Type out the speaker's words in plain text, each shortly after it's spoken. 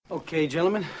Okay,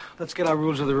 gentlemen, let's get our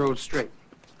rules of the road straight.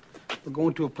 We're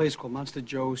going to a place called Monster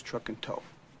Joe's Truck and Tow.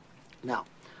 Now,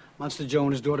 Monster Joe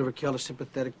and his daughter Raquel are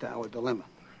sympathetic to our dilemma.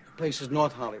 The place is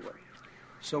North Hollywood.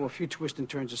 So a few twists and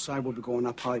turns aside, we'll be going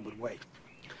up Hollywood Way.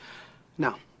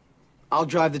 Now, I'll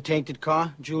drive the tainted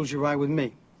car. Jules, you ride with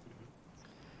me.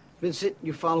 Vincent,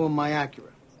 you follow in my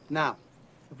Acura. Now,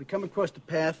 if we come across the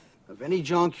path of any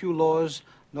John Q. laws,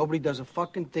 nobody does a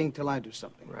fucking thing till I do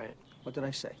something. Right. What did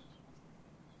I say?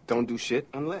 Don't do shit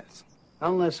unless.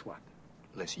 Unless what?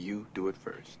 Unless you do it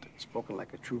first. Spoken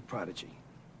like a true prodigy.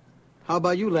 How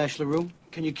about you, Lash LaRue?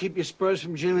 Can you keep your spurs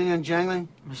from jingling and jangling?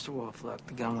 Mr. Wolf, look,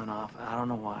 the gun went off. I don't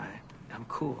know why. I'm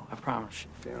cool, I promise you.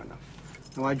 Fair enough.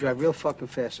 Now, I drive real fucking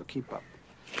fast, so keep up.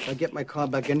 If I get my car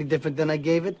back any different than I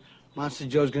gave it, Monster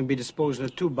Joe's gonna be disposing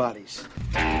of 2 bodies.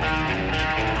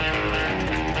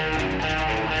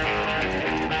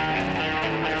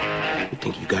 You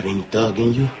think you got any thug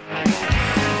in you?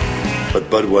 But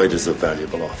Bud White is a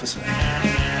valuable officer.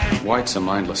 White's a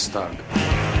mindless thug.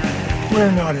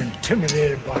 We're not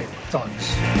intimidated by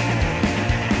thugs.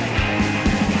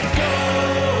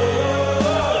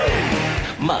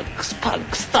 Mugs,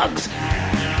 pugs, thugs.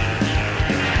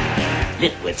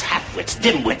 Nitwits, halfwits,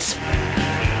 dimwits.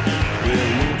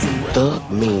 Thug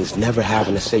means never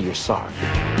having to say you're sorry.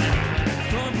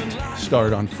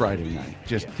 Start on Friday night,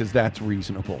 just because that's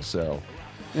reasonable. So,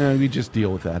 we just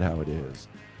deal with that how it is.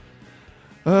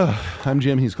 I'm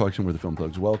Jim. He's Collection. We're the Film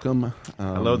Thugs. Welcome.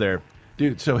 Hello there.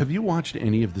 Dude, so have you watched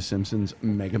any of The Simpsons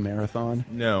Mega Marathon?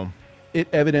 No. It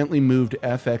evidently moved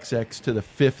FXX to the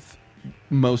 5th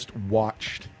most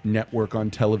watched network on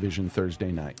television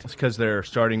Thursday night. It's because they're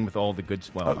starting with all the good,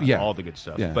 all the good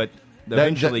stuff. Yeah. But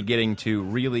eventually getting to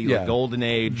really the golden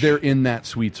age. They're in that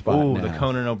sweet spot now. The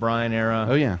Conan O'Brien era.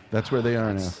 Oh, yeah. That's where they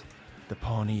are now. The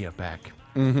Pawnee are back.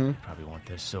 Mm-hmm. They probably want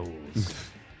their souls.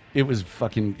 It was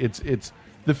fucking... It's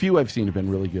the few I've seen have been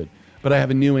really good. But I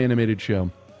have a new animated show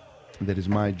that is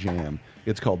my jam.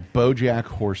 It's called BoJack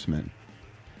Horseman.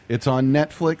 It's on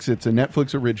Netflix. It's a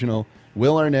Netflix original.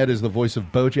 Will Arnett is the voice of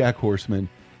BoJack Horseman,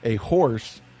 a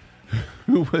horse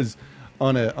who was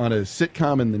on a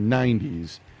sitcom in the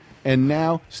 90s and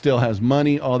now still has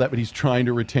money, all that, but he's trying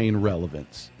to retain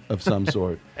relevance of some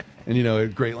sort. And, a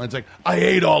great line's like, I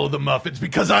ate all of the muffins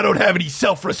because I don't have any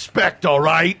self-respect, all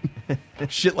right?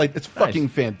 Shit like that's fucking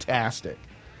fantastic.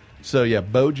 So, yeah,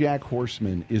 BoJack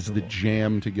Horseman is the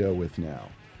jam to go with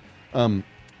now.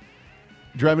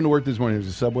 Driving to work this morning, there's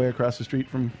a Subway across the street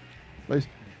from place.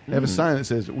 They have a sign that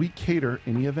says, we cater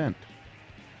any event.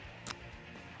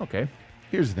 Okay.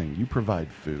 Here's the thing. You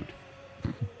provide food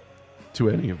to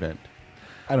any event.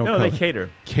 I don't know. No, they cater.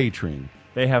 Catering.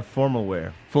 They have formal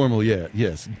wear. Formal, yeah.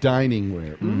 Yes. Dining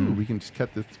wear. Ooh, we can just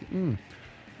cut this.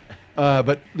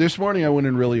 But this morning I went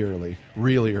in really early.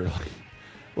 Really early.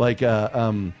 Like,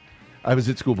 I was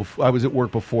at school. I was at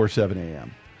work before 7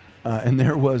 a.m. And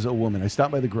there was a woman. I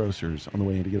stopped by the grocer's on the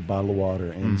way in to get a bottle of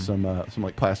water and some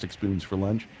like plastic spoons for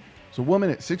lunch. So a woman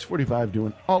at 6:45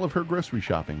 doing all of her grocery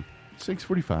shopping.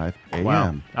 6:45 a.m.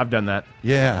 Wow, I've done that.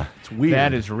 Yeah, it's weird.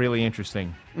 That is really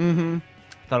interesting. Mm-hmm.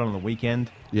 Thought on the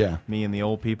weekend. Yeah. Me and the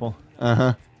old people.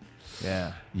 Uh-huh.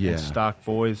 Yeah. Yeah. And stock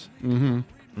boys. Mm-hmm.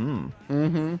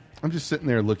 Mm-hmm. I'm just sitting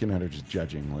there looking at her, just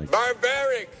judging, like,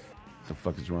 Barbaric! what the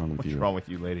fuck is wrong with you? What's wrong with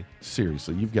you, lady?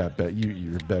 Seriously, you've got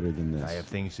you're better than this. I have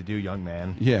things to do, young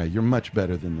man. Yeah, you're much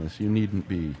better than this. You needn't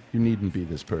be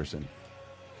this person.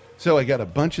 So I got a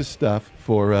bunch of stuff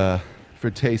for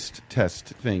taste test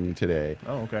thing today.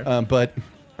 Oh, okay. But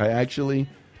I actually,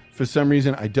 for some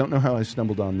reason, I don't know how I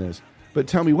stumbled on this, but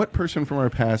tell me, what person from our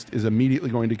past is immediately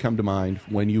going to come to mind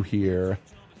when you hear...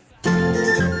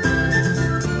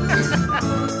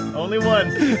 Only one.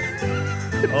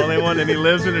 Only one, and he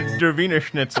lives in a Dervina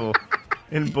Schnitzel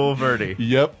in Bulverde.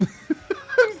 Yep.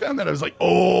 I found that. I was like,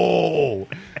 oh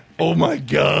my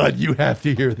God, you have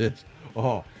to hear this.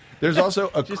 Oh, there's also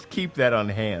a... Just keep that on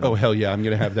hand. Oh, hell yeah, I'm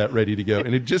going to have that ready to go.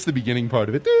 And just the beginning part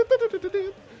of it.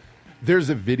 There's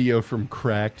a video from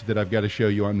Cracked that I've got to show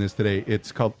you on this today.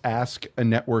 It's called Ask a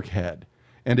Network Head.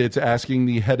 And it's asking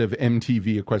the head of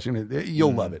MTV a question.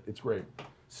 You'll love it. It's great.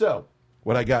 So,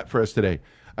 what I got for us today...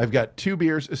 I've got 2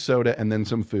 beers, a soda, and then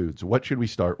some foods. What should we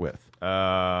start with?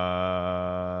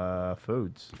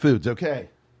 Foods. Foods, okay.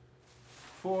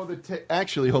 For the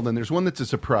actually, hold on. There's one that's a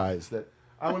surprise that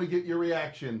I want to get your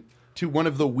reaction to one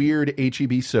of the weird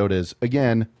H-E-B sodas.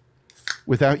 Again,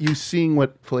 without you seeing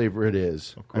what flavor it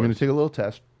is. I'm going to take a little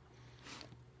test.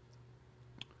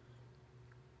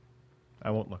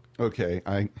 I won't look. Okay.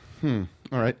 All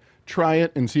right. Try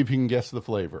it and see if you can guess the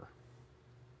flavor.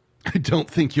 I don't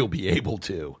think you'll be able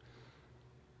to.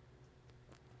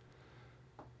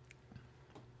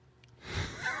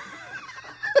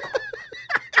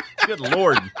 Good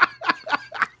Lord.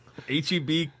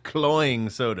 H-E-B cloying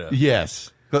soda.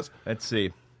 Yes. Let's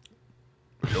see.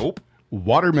 Nope.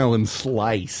 Watermelon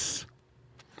slice.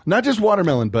 Not just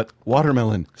watermelon, but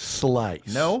watermelon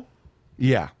slice. No?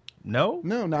 Yeah. No?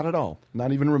 No, not at all.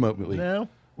 Not even remotely. No?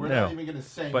 We're no. not even going to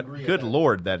say. But good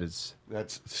Lord, that's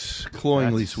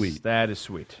cloyingly that's sweet. That is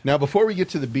sweet. Now, before we get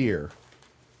to the beer,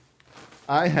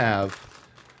 I have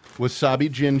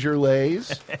wasabi ginger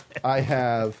lays. I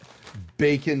have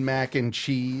bacon mac and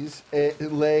cheese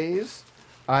lays.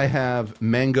 I have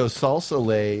mango salsa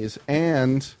lays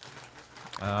and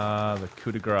The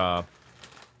coup de grace.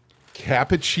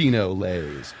 cappuccino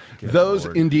lays. Good Those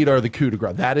Lord. indeed are the coup de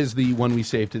grace. That is the one we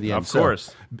saved to the end. Of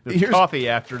course. There's here's coffee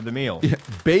after the meal.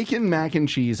 bacon mac and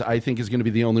cheese. I think is going to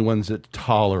be the only ones that's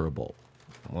tolerable.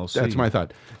 We'll see. That's my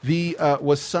thought. The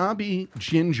wasabi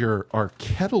ginger are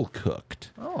kettle cooked.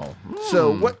 Oh.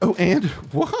 So what? Oh, and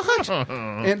what?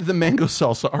 And the mango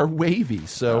salsa are wavy.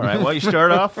 So All right. Well, you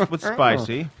start off with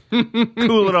spicy.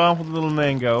 Cool it off with a little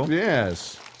mango.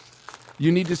 yes,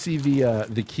 you need to see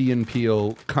the Key and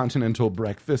Peele continental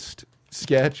breakfast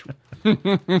sketch.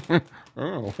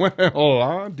 Oh well,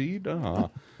 la dee da.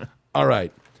 All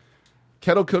right,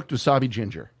 kettle cooked wasabi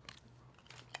ginger.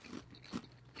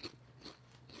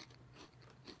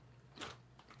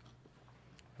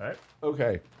 All right.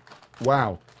 Okay,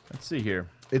 wow. Let's see here.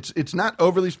 It's not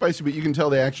overly spicy, but you can tell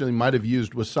they actually might have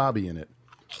used wasabi in it.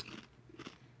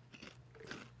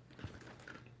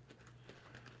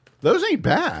 Those ain't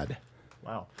bad.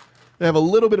 Wow. They have a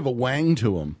little bit of a wang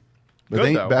to them, but Good, they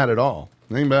ain't though. bad at all.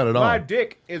 They ain't bad at all. My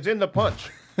dick is in the punch.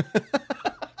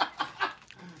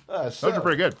 Those are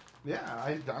pretty good. Yeah,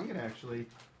 I'm gonna actually.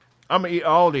 I'm going to eat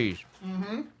all these.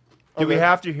 Mm-hmm. Do we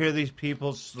have to hear these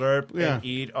people slurp Yeah. and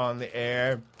eat on the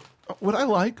air? What I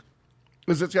like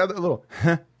is it's got that little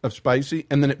of spicy,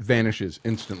 and then it vanishes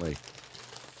instantly,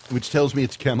 which tells me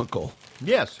it's chemical,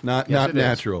 Yes. not Yes, it is.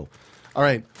 natural. All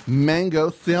right, mango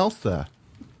salsa.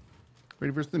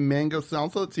 Ready for some mango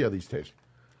salsa? Let's see how these taste.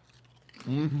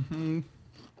 Mm-hmm.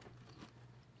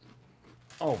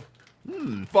 Oh,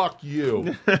 fuck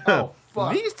you. Oh,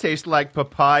 fuck. These taste like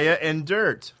papaya and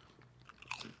dirt.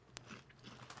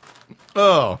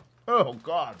 Oh, Oh,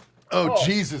 God. oh,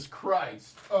 Jesus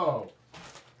Christ. Oh.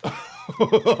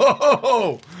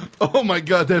 Oh my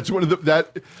God, that's one of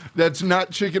that's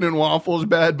not chicken and waffles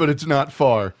bad, but it's not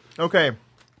far. Okay.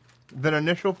 That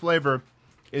initial flavor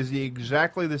is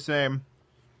exactly the same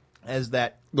as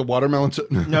that. The watermelon.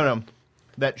 No.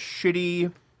 That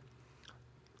shitty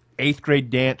 8th grade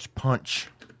dance punch.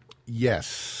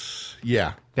 Yes.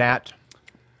 Yeah. That.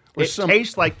 Or It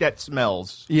tastes like that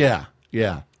smells. Yeah.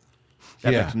 Yeah.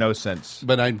 That Yeah. makes no sense.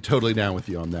 But I'm totally down with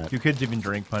you on that. Do kids even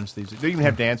drink punch these days? Do they even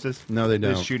have dances? No, they They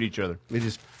don't. just shoot each other. They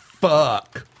just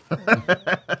fuck.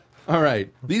 All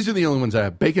right. These are the only ones I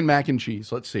have. Bacon mac and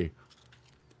cheese. Let's see.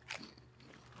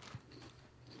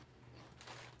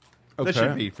 This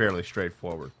should be fairly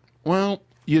straightforward. Well,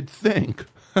 you'd think.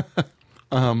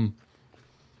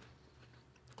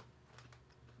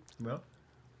 Well,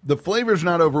 The flavor's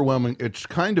not overwhelming. It's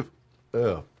kind of,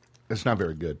 it's not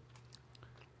very good.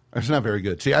 It's not very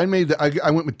good. See, I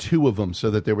went with 2 of them so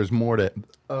that there was more to.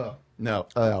 No.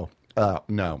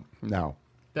 No.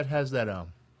 that has that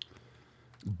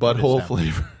Butthole that?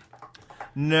 flavor.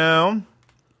 No,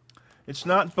 it's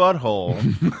not butthole.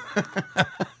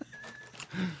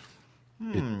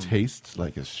 It tastes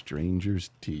like a stranger's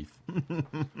teeth.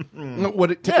 No,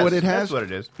 what it Yes, has? that's what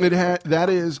it is. That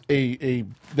is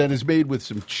that is made with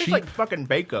some It's cheap. like fucking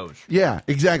Bacos. Yeah,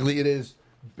 exactly. It is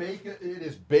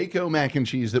Bacon mac and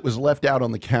cheese that was left out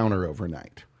on the counter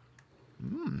overnight.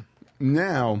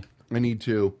 Now I need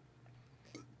to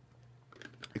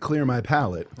clear my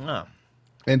palate, Oh.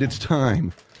 and it's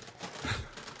time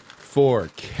for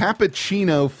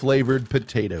cappuccino flavored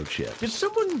potato chips. Did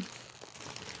someone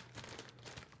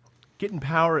get in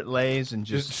power at Lay's and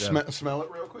just, Smell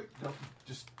it real quick. No,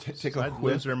 just take a lose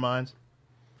whiff. their minds?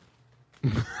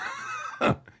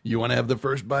 You want to have the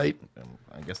first bite?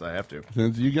 I guess I have to.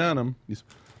 Since you got them.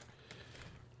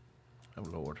 Oh,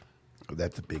 Lord. Oh,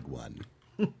 that's a big one.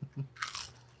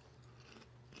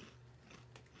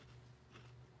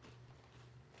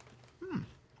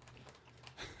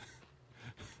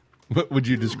 What would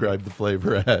you describe the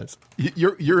flavor as?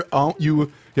 You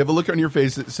have a look on your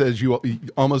face that says you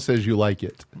almost says you like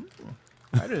it.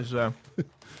 That is, I've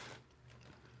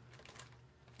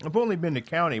only been to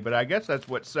county, but I guess that's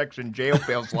what section jail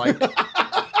feels like.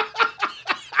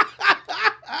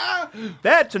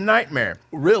 That's a nightmare.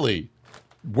 Really?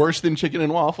 Worse than chicken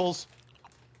and waffles?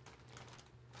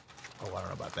 Oh, I don't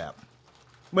know about that.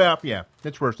 Well, yeah,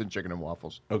 it's worse than chicken and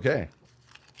waffles. Okay.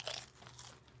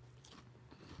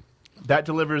 That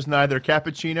delivers neither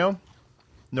cappuccino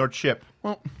nor chip.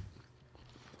 Well,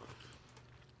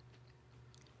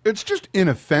 it's just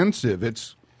inoffensive.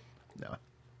 It's No,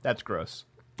 that's gross.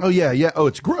 oh yeah. Oh,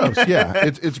 it's gross. Yeah,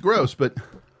 it's gross. But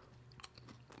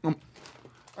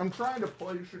I'm trying to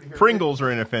place it here. Pringles are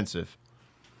inoffensive.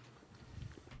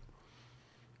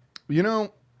 You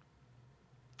know,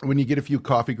 when you get a few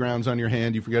coffee grounds on your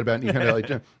hand, you forget about it, and you kind of like,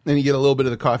 then you get a little bit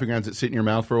of the coffee grounds that sit in your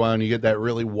mouth for a while, and you get that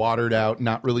really watered out,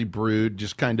 not really brewed,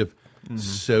 just kind of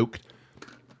soaked.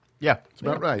 Yeah, It's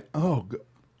about right. Oh,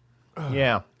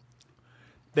 yeah.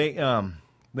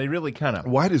 They really kind of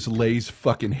why does Lay's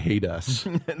fucking hate us?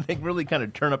 they really kind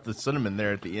of turn up the cinnamon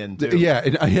there at the end too. Yeah,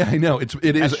 I know. It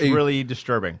is That's really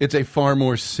disturbing. It's a far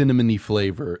more cinnamony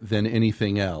flavor than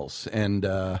anything else, and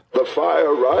The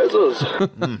fire rises.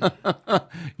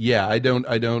 yeah, I don't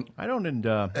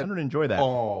enjoy that.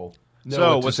 Oh,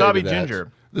 So wasabi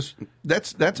ginger.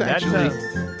 That's actually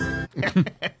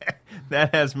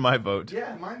That has my vote.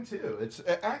 yeah, mine too. It's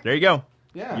There you go.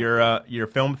 Yeah. Your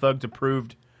Film Thugs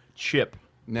approved chip.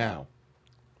 now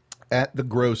at the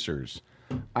grocers.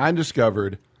 I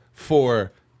discovered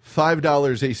for $5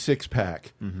 a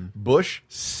 6-pack Bush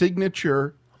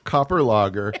Signature Copper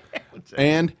Lager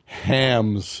and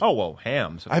Hams. Oh well,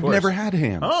 hams. of I've course. never had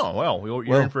Hams. Oh well,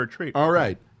 you're in for a treat. All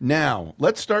right, now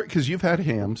let's start because you've had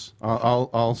Hams.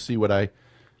 I'll see what I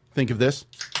think of this.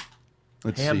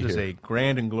 Let's Hams see is here. a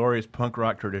grand and glorious punk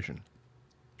rock tradition.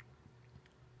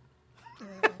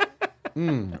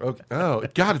 Okay. Oh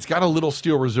God, it's got a little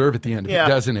Steel Reserve at the end of Yeah, it,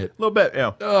 doesn't it? A little bit,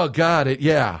 yeah. Oh, got it.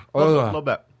 Yeah. A little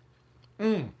bit.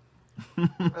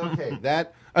 Okay,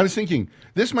 that I was thinking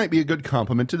this might be a good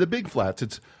compliment to the Big Flats.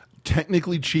 It's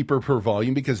technically cheaper per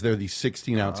volume because they're these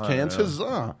 16-ounce cans.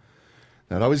 Huzzah!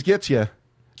 That always gets you.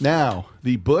 Now,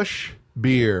 the Busch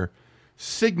Beer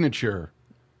Signature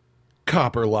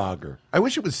Copper Lager. I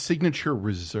wish it was Signature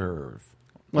Reserve.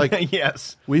 Like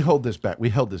Yes. we hold this back. We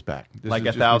held this back. This Like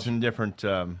is just- 1,000 different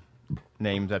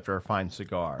names after a fine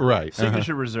cigar. Right,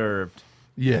 Signature reserved.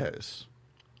 Yes.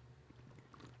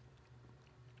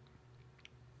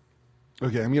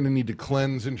 Okay, I'm going to need to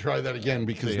cleanse and try that again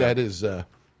because that is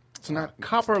it's not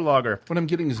Copper lager. what I'm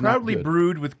getting is Proudly not good.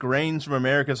 brewed with grains from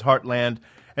America's heartland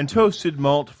and toasted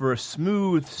malt for a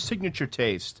smooth signature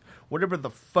taste. Whatever the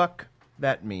fuck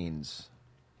that means.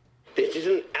 This is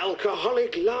an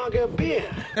alcoholic lager beer.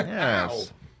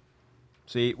 Yes.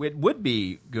 See, it would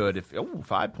be good if... Oh,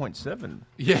 5.7.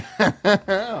 Yeah.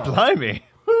 Blimey.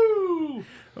 Woo.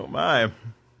 Oh, my.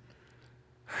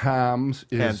 Hams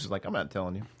is Hams is like, I'm not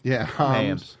telling you. yeah, Hams.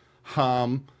 Hams.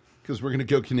 Ham, because we're going to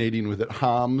go Canadian with it.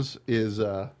 Hams is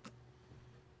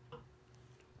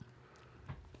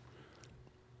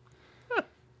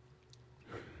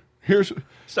here's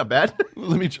It's not bad.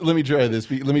 let me try this.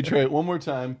 Let me try it one more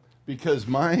time because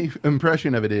my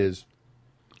impression of it is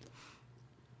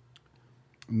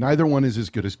neither one is as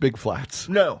good as Big Flats.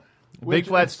 No. Big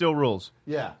Flat still rules.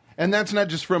 Yeah, and that's not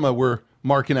just from we're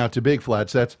marking out to Big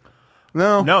Flats. That's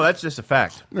no, that's just a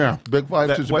fact. yeah, Big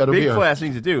Flats is a What better Big beer. Flats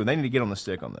needs to do, they need to get on the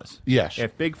stick on this. Yes.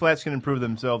 If Big Flats can improve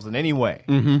themselves in any way,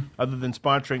 other than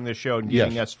sponsoring this show and Yes.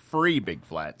 giving us free Big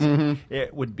Flats,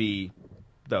 it would be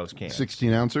those cans.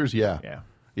 16 ounces. Yeah, Yeah.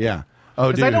 yeah. Oh,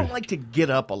 Because dude, I don't like to get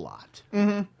up a lot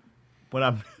when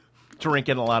I'm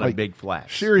drinking a lot of Big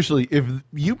Flats. seriously. If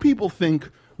you people think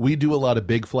we do a lot of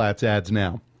Big Flats ads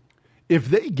now, if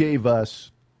they gave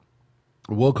us,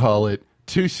 we'll call it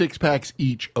 2 6-packs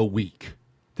each a week.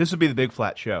 This would be the Big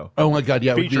Flat show. Oh my God!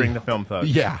 Yeah, it would be- Featuring the Film Thugs.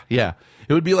 Yeah, yeah.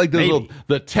 It would be like the Maybe. little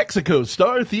the Texaco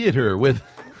Star Theater with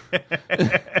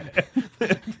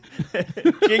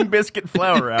King Biscuit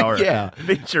Flower Hour. Yeah.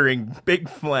 Featuring Big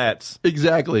Flats,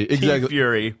 exactly. King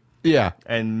Fury, Yeah,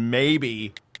 and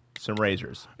maybe some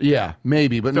razors. yeah,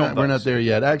 maybe, but Film we're not Thugs. there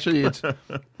yet. Actually, it's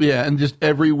yeah, and just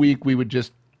every week we would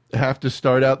just have to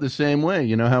start out the same way.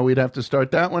 You know how we'd have to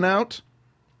start that one out?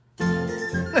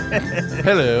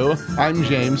 Hello, I'm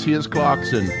James. He is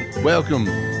Clarkson. Welcome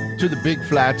to the Big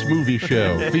Flats movie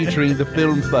show featuring the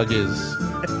Film Thuggers.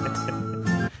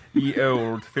 Ye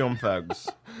old Film Thugs.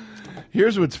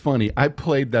 Here's what's funny. I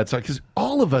played that song because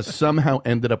all of us somehow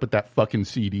ended up with that fucking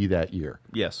CD that year.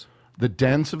 Yes. The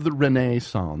Dance of the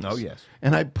Renaissance. Oh, yes.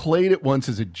 And I played it once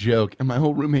as a joke, and my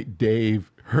whole roommate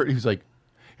Dave heard. He was like,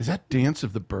 "Is that Dance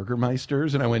of the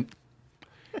Burgermeisters?" And I went,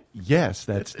 "Yes,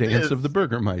 that's It Dance is. of the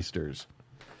Burgermeisters."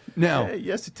 Now,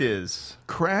 Yes, it is.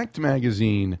 Cracked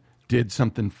Magazine did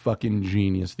something fucking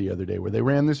genius the other day where they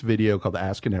ran this video called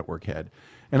Ask a Network Head.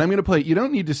 And I'm going to play it. You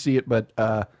don't need to see it, but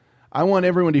I want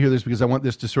everyone to hear this because I want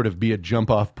this to sort of be a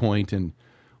jump-off point, and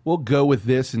we'll go with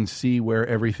this and see where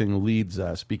everything leads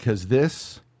us because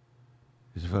this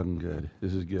This is fucking good.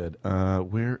 This is good.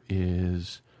 Where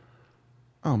is...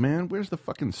 Oh, man, where's the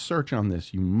fucking search on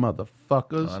this, you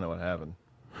motherfuckers? Oh, I know what happened.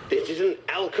 This is an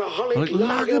alcoholic Like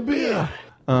lager beer.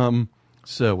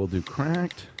 So we'll do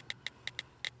cracked.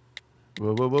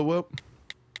 Whoa.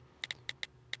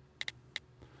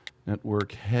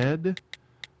 Network head.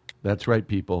 That's right,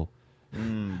 people.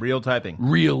 Real typing.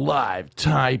 Real live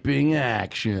typing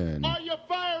action. Are you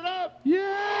fired up?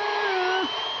 Yeah.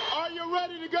 Are you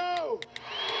ready to go?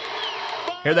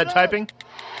 Hear that typing?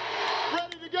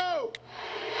 Ready to go.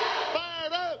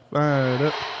 Fired up. Fired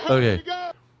up. Ready Okay. to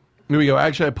go. Here we go.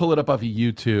 Actually, I pull it up off of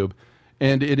YouTube,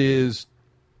 and it is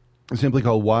simply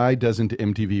called "Why Doesn't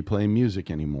MTV Play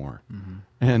Music Anymore?"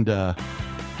 And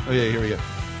okay, here we go.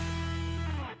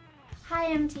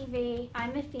 Hi MTV,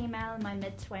 I'm a female in my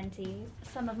mid-20s.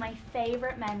 Some of my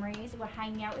favorite memories were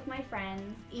hanging out with my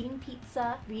friends, eating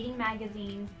pizza, reading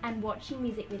magazines, and watching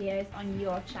music videos on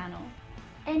your channel.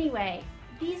 Anyway,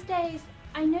 these days,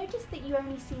 I noticed that you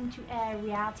only seem to air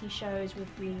reality shows with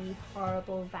really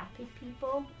horrible, vapid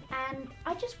people, and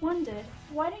I just wondered,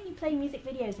 why don't you play music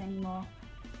videos anymore?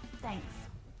 Thanks,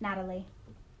 Natalie.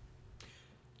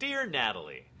 Dear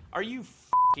Natalie, are you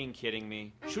f***ing kidding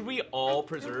me? Should we all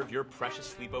preserve your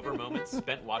precious sleepover moments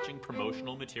spent watching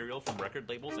promotional material from record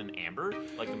labels in amber,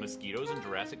 like the mosquitoes in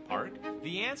Jurassic Park?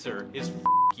 The answer is f***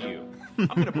 you. I'm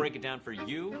gonna break it down for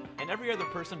you and every other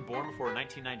person born before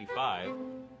 1995,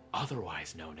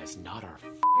 otherwise known as not our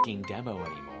f***ing demo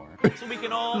anymore, so we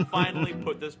can all finally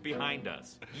put this behind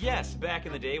us. Yes, back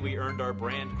in the day we earned our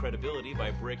brand credibility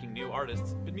by breaking new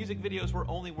artists, but music videos were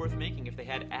only worth making if they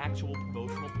had actual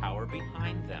promotional power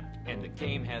behind them. And the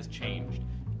game has changed.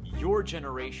 Your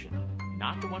generation,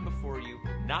 not the one before you,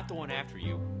 not the one after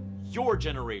you, your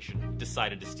generation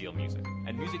decided to steal music.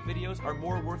 And music videos are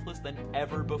more worthless than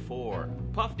ever before.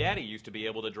 Puff Daddy used to be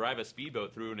able to drive a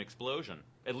speedboat through an explosion.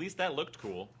 At least that looked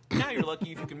cool. Now you're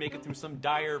lucky if you can make it through some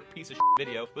dire piece of shit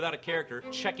video without a character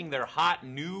checking their hot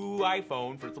new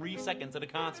iPhone for 3 seconds at a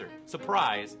concert.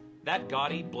 Surprise! That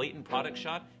gaudy, blatant product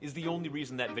shot is the only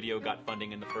reason that video got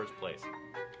funding in the first place.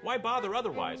 Why bother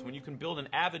otherwise when you can build an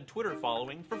avid Twitter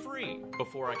following for free?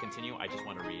 Before I continue, I just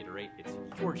want to reiterate, it's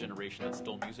your generation that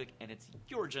stole music, and it's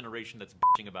your generation that's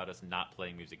bitching about us not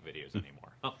playing music videos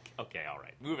anymore. Okay, all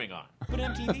right, moving on. But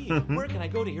MTV, where can I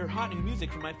go to hear hot new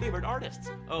music from my favorite artists?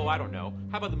 Oh, I don't know.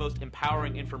 How about the most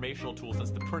empowering informational tool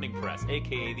since the printing press,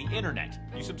 aka the internet?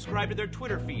 You subscribe to their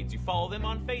Twitter feeds, you follow them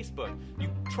on Facebook, you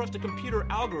trust a computer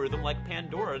algorithm like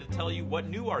Pandora to tell you what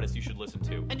new artists you should listen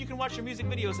to, and you can watch their music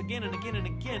videos again and again and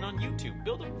again on YouTube.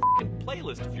 Build a f***ing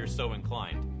playlist if you're so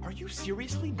inclined. Are you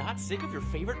seriously not sick of your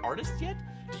favorite artists yet?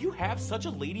 Do you have such a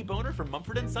lady boner for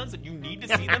Mumford & Sons that you need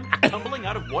to see them tumbling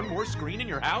out of one more screen in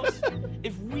your house?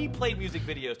 If we played music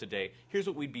videos today, here's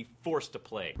what we'd be forced to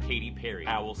play. Katy Perry,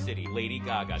 Owl City, Lady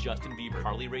Gaga, Justin Bieber,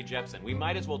 Carly Rae Jepsen. We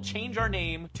might as well change our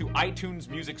name to iTunes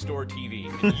Music Store TV.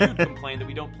 And you'd complain that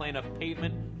we don't play enough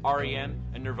Pavement, R.E.M.,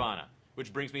 and Nirvana.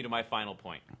 Which brings me to my final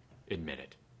point. Admit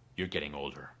it. You're getting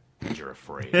older. And you're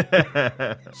afraid.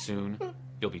 Soon,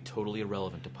 you'll be totally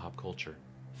irrelevant to pop culture.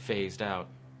 Phased out.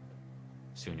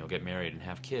 Soon you'll get married and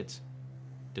have kids.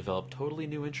 Develop totally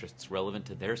new interests relevant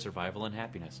to their survival and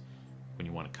happiness. When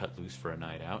you want to cut loose for a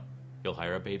night out, you'll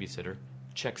hire a babysitter,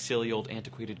 check silly old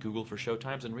antiquated Google for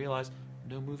showtimes, and realize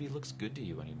no movie looks good to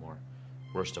you anymore.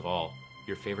 Worst of all,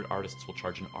 your favorite artists will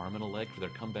charge an arm and a leg for their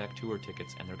comeback tour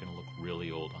tickets, and they're going to look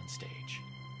really old on stage.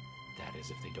 That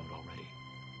is, if they don't already.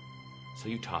 So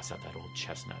you toss out that old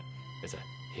chestnut as a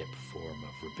hip form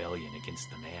of rebellion against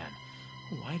the man.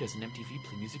 Why doesn't MTV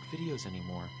play music videos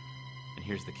anymore? And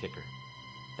here's the kicker.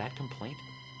 That complaint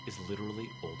is literally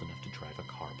old enough to drive a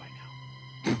car by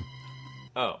now.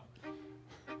 Oh.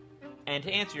 And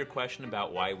to answer your question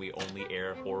about why we only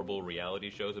air horrible reality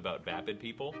shows about vapid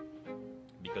people,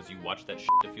 because you watch that shit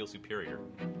to feel superior.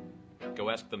 Go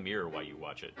ask the mirror why you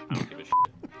watch it. I don't give a shit.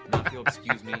 Now, if you'll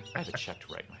excuse me, I have a check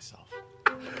to write myself.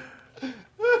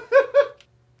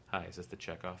 Hi, is this the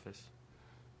check office?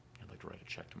 I'd like to write a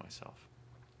check to myself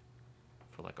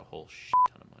for like a whole shit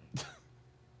ton of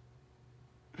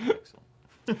money. Excellent.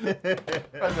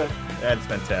 That's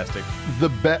fantastic.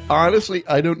 Honestly,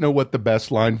 I don't know what the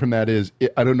best line from that is.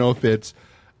 I don't know if it's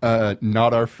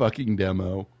not our fucking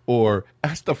demo or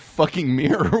ask the fucking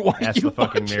mirror why Ask you the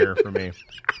fucking watch mirror it. for me.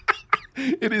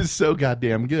 It is so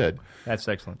goddamn good. That's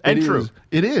excellent. And true.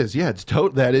 It is. Yeah, it's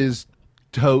that is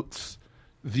totes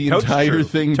the Totes entire true.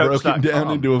 thing Totes.com. broken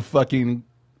down into a fucking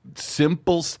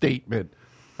simple statement.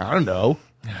 I don't know.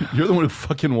 You're the one who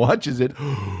fucking watches it.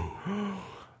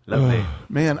 Lovely.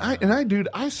 Man,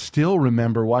 I still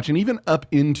remember watching, even up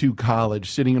into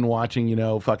college, sitting and watching,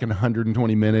 fucking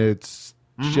 120 minutes,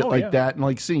 shit Oh, like yeah. that, and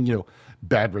like seeing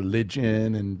Bad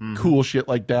Religion and cool shit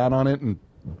like that on it, and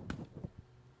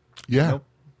Nope.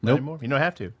 Not anymore. You don't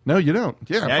have to. No, you don't.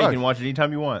 Yeah, Now you fuck. can watch it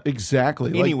anytime you want.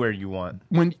 Exactly. Anywhere you want.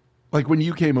 When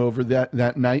you came over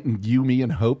that night, and you, me,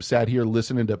 and Hope sat here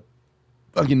listening to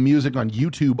fucking music on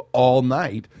YouTube all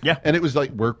night. Yeah. And it was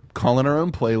like, we're calling our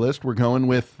own playlist. We're going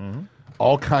with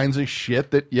all kinds of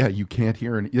shit that, you can't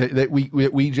hear. That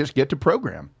we just get to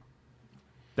program.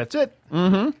 That's it.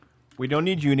 Mm-hmm. We don't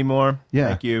need you anymore. Yeah.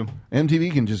 Thank you.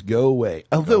 MTV can just go away.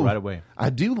 Although, right away.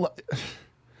 I do.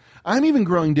 I'm even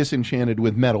growing disenchanted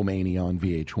with Metal Mania on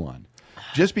VH1,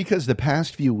 just because the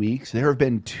past few weeks there's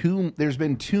been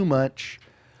too much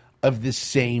of the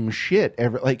same shit.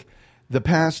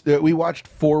 We watched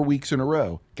 4 weeks in a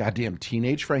row. Goddamn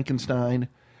Teenage Frankenstein,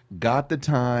 Got the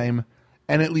Time,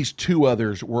 and at least 2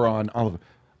 others were on all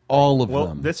of them.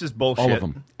 Well, this is bullshit. All of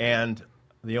them. And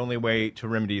the only way to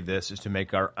remedy this is to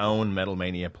make our own Metal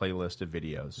Mania playlist of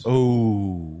videos.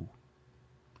 Oh,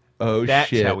 That's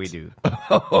shit. how we do.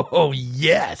 Oh,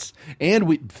 yes. And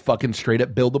we fucking straight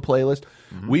up build a playlist.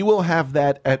 We will have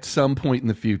that at some point in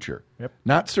the future. Yep.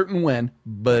 Not certain when,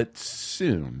 but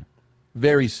soon.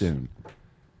 Very soon.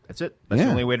 That's it. That's Yeah.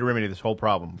 the only way to remedy this whole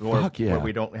problem. Fuck yeah. Where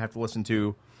we don't have to listen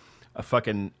to a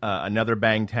fucking another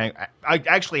Bang Tango.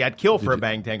 I'd kill for a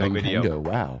Bang Tango video. Tango,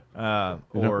 wow.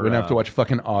 We Or don't have to watch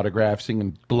fucking Autograph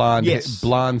singing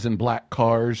blondes in black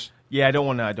cars. Yeah, I don't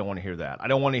want to hear that. I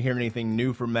don't want to hear anything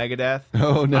new from Megadeth.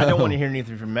 Oh, no. I don't want to hear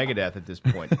anything from Megadeth at this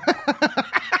point.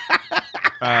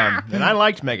 And I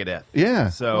liked Megadeth. Yeah.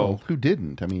 So Well, who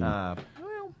didn't? I mean,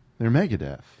 they're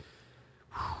Megadeth.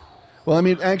 Well, I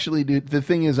mean, actually, dude, the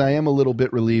thing is, I am a little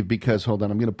bit relieved because, hold on,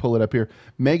 I'm going to pull it up here.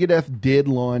 Megadeth did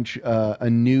launch a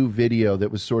new video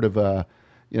that was sort of a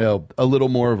little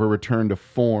more of a return to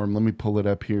form. Let me pull it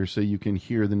up here so you can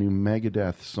hear the new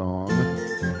Megadeth song.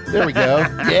 There we go.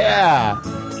 Yeah.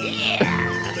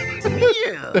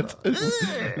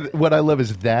 What I love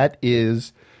is that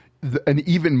is an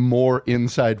even more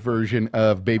inside version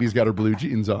of Baby's Got Her Blue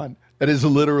Jeans On. That is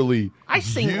literally I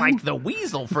sing like the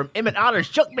Weasel from Emmett Otter's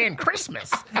Junkman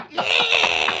Christmas.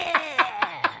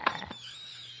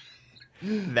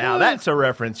 Now that's a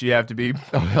reference you have to be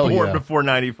born yeah. before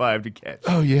 95 to catch.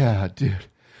 Oh, yeah, dude.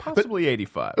 Possibly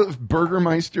 85.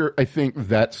 Burgermeister, I think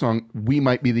that song, we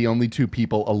might be the only 2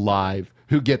 people alive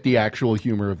who get the actual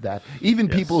humor of that. Even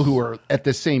people who are at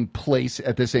the same place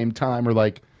at the same time are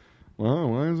like, well,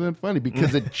 why is that funny?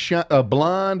 Because a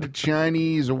blonde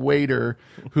Chinese waiter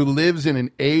who lives in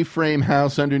an A-frame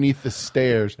house underneath the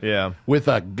stairs with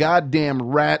a goddamn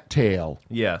rat tail.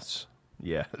 Yes.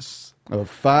 A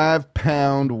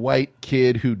 5-pound white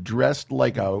kid who dressed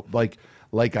like a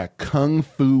kung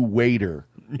fu waiter.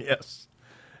 Yes.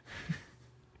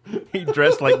 He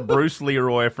dressed like Bruce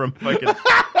Leroy from fucking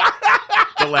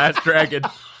The Last Dragon,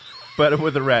 but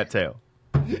with a rat tail.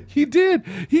 He did.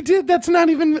 That's not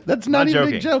even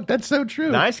joking. a joke. That's so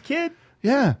true. Nice kid.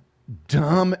 Yeah.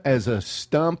 Dumb as a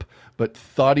stump, but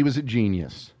thought he was a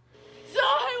genius. So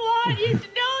I want you to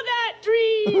know that,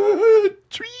 Trees.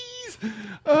 Trees.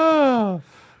 Oh,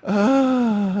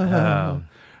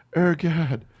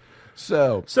 God.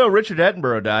 So Richard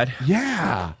Attenborough died.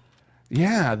 Yeah,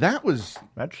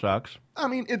 that sucks. I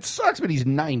mean, it sucks, but he's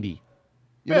 90.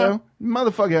 You know,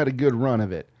 motherfucker had a good run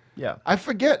of it. Yeah, I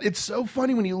forget. It's so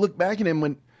funny when you look back at him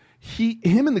when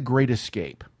him in The Great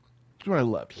Escape. That's what I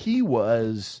loved. He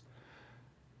was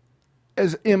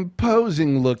as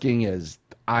imposing looking as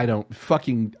a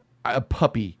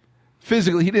puppy.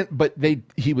 Physically, he didn't, but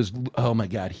he was, oh my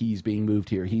God, he's being moved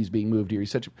here. He's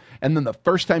such and then the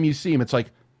first time you see him, it's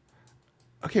like,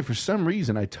 okay, for some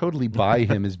reason, I totally buy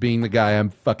him as being the guy I'm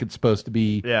fucking supposed to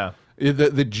be. Yeah.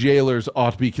 The jailers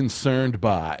ought to be concerned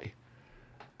by.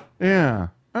 Yeah.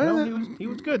 He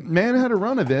was good. Man had a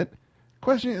run of it.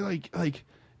 Question,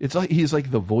 it's like he's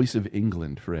like the voice of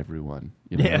England for everyone.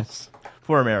 You know? Yes.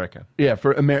 For America. Yeah,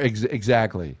 for America.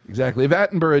 Exactly. If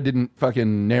Attenborough didn't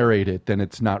fucking narrate it, then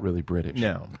it's not really British.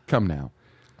 No. Come now.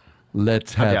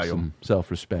 Let's have some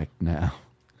self-respect now.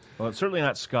 Well, it's certainly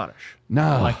not Scottish.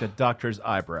 No. Like the Doctor's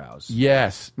eyebrows.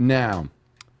 Yes. Now,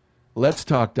 let's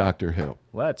talk Doctor Who.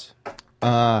 Let's.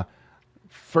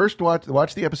 First,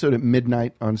 watch the episode at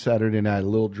midnight on Saturday night, a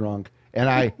little drunk, and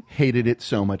I hated it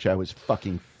so much I was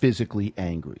fucking physically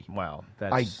angry. Wow.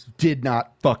 I did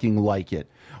not fucking like it.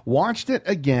 Watched it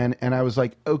again, and I was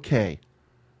like, okay,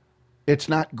 it's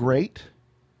not great,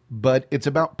 but it's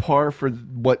about par for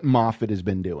what Moffat has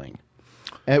been doing.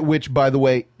 Which, by the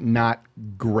way, not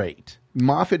great.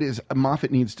 Moffat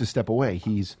needs to step away.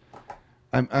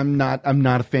 I'm not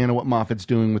a fan of what Moffat's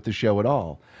doing with the show at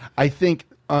all. I think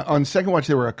on second watch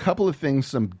there were a couple of things,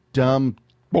 some dumb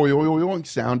boing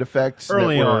sound effects that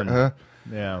Early were, on.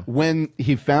 Yeah. When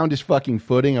he found his fucking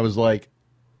footing, I was like,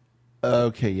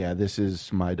 okay, yeah, this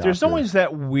is my doctor. There's always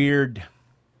that weird.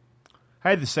 I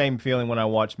had the same feeling when I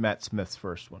watched Matt Smith's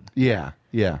first one. Yeah,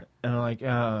 yeah. And I'm like,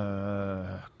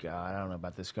 God, I don't know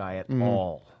about this guy at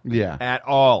all. Yeah. At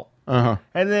all. Uh-huh.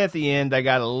 And then at the end, I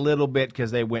got a little bit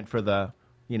because they went for the,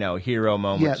 hero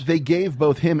moment. Yeah, they gave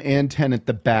both him and Tennant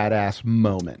the badass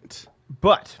moment.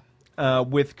 But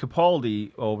with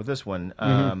Capaldi, with this one,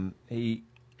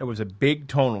 it was a big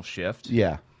tonal shift.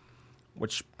 Yeah.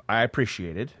 Which I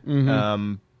appreciated.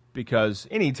 Because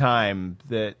any time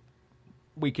that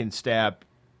we can stab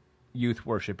youth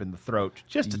worship in the throat,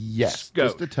 just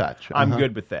a touch. I'm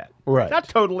good with that. Right. Not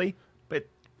totally, but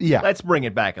let's bring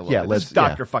it back a little bit. This is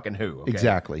Dr. fucking Who. Okay?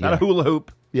 Exactly. Not a hula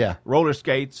hoop. Yeah. Roller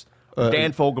skates.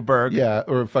 Dan Fogelberg. Yeah,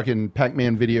 or a fucking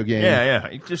Pac-Man video game.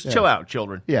 Yeah. Just chill out,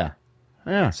 children. Yeah.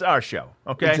 Yeah. It's our show,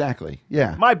 okay? Exactly.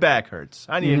 Yeah. My back hurts.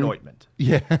 I need an ointment.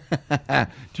 Yeah. Do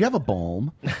you have a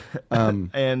balm?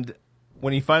 And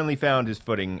when he finally found his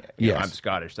footing, Yes. I'm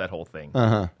Scottish, that whole thing.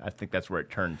 Uh-huh. I think that's where it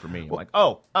turned for me. I'm like,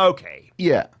 oh, okay.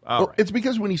 Yeah. All right. It's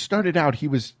because when he started out, he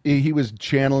was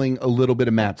channeling a little bit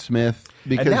of Matt Smith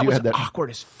because and that you was had that awkward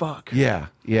as fuck. Yeah,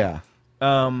 yeah.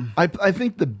 I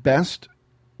think the best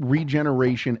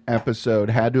regeneration episode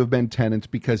had to have been Tennant's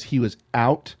because he was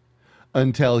out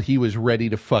until he was ready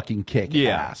to fucking kick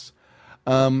ass.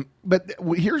 But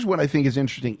here's what I think is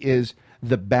interesting is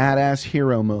the badass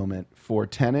hero moment for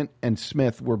Tennant and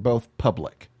Smith were both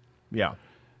public. Yeah.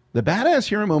 The badass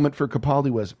hero moment for Capaldi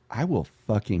was, I will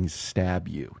fucking stab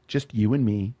you. Just you and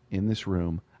me in this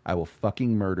room. I will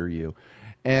fucking murder you.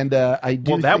 And I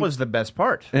do Well, that was the best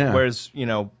part. Yeah. Whereas,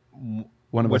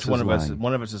 one of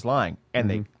us is lying. And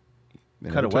they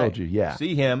cut I away. told you, yeah.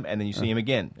 See him, and then you see him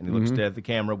again. And he looks at the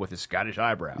camera with his Scottish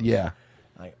eyebrows. Yeah.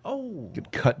 Like, oh.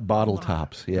 Could cut bottle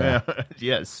tops. Yeah.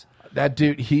 Yes. That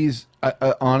dude, he's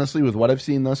honestly, with what I've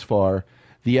seen thus far,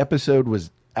 the episode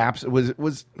was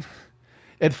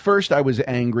at first I was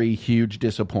angry, huge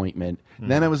disappointment.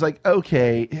 Then I was like,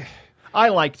 okay, I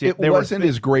liked it. It wasn't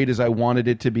as great as I wanted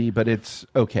it to be, but it's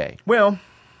okay. Well,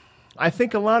 I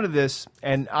think a lot of this,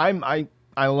 and I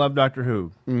love Doctor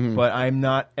Who, but I'm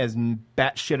not as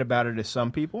batshit about it as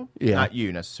some people. Yeah. Not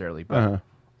you necessarily, but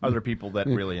other people that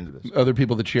really into this. Other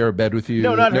people that share a bed with you.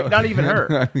 No, not even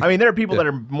her. I mean, there are people that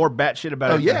are more batshit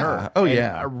about it than her. Oh, And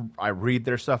yeah. I read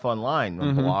their stuff online,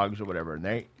 on blogs or whatever,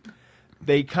 and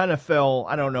they kind of fell,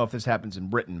 I don't know if this happens in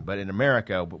Britain, but in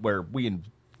America, where we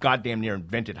goddamn near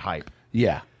invented hype.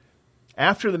 Yeah.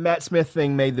 After the Matt Smith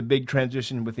thing made the big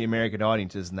transition with the American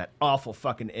audiences and that awful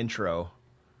fucking intro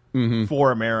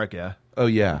for America. Oh,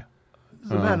 yeah. This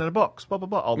is a man in a box, blah, blah,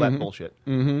 blah, all that bullshit.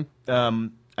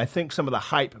 I think some of the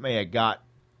hype may have got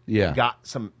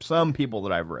some people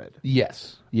that I've read.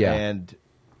 Yes. Yeah. And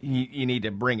you need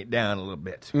to bring it down a little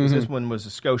bit. Because this one was a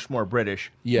skosh more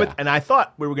British. Yeah. And I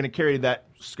thought we were going to carry that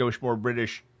skosh more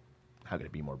British. How could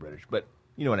it be more British? But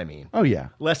you know what I mean. Oh, yeah.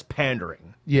 Less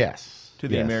pandering. Yes. To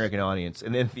the American audience.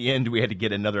 And then at the end, we had to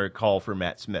get another call for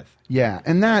Matt Smith. Yeah.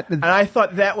 And I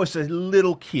thought that was a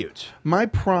little cute. My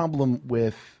problem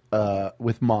with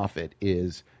Moffat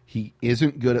is he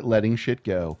isn't good at letting shit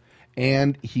go,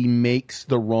 and he makes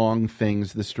the wrong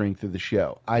things the strength of the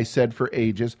show. I said for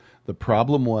ages, the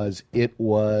problem was it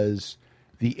was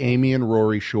the Amy and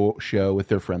Rory show with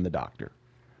their friend the Doctor.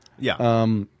 Yeah.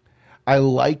 I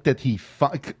like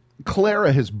that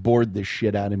Clara has bored the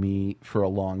shit out of me for a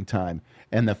long time,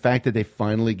 and the fact that they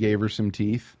finally gave her some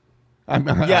teeth. I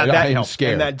am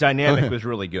scared. And that dynamic was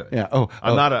really good. Yeah.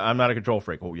 I'm not a control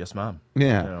freak. Oh, yes, Mom.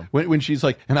 Yeah. When she's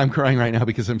like, and I'm crying right now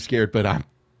because I'm scared, but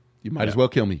you might as well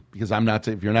kill me because I'm not.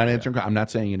 If you're not answering, I'm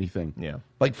not saying anything. Yeah.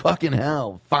 Like fucking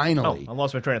hell. Finally. I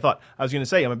lost my train of thought. I was going to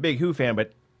say I'm a big Who fan,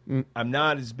 but I'm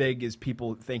not as big as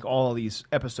people think. All of these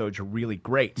episodes are really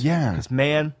great. Yeah. Because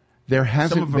man, there some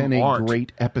hasn't of them been a aren't.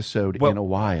 great episode in a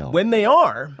while. When they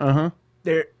are,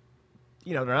 they're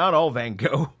not all Van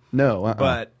Gogh. No.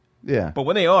 But. Yeah. But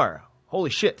when they are,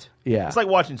 holy shit. Yeah. It's like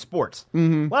watching sports. A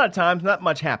lot of times, not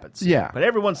much happens. Yeah. But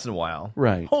every once in a while,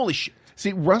 right. Holy shit.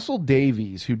 See, Russell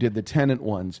Davies, who did the Tennant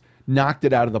ones, knocked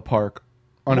it out of the park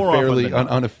on More a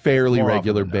fairly More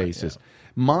regular often than not, basis.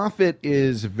 Moffat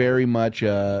is very much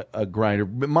a grinder.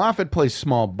 But Moffat plays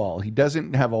small ball. He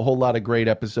doesn't have a whole lot of great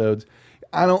episodes.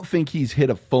 I don't think he's hit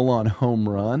a full-on home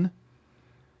run.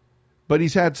 But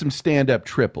he's had some stand-up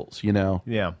triples,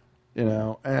 Yeah.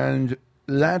 And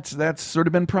that's sort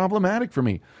of been problematic for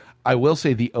me. I will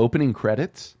say the opening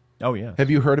credits. Oh yeah. Have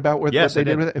you heard about what they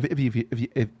did with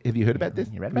it? Have you heard about this?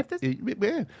 You read about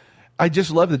this? I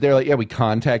just love that they're like, we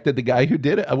contacted the guy who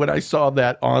did it. When I saw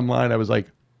that online, I was like,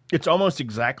 It's almost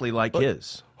exactly like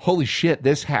his. Holy shit,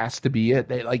 this has to be it.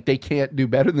 They can't do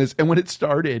better than this. And when it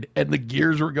started and the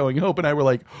gears were going, Hope and I were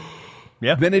like,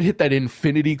 yeah. Then it hit that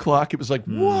infinity clock. It was like,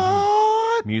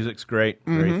 what? Music's great.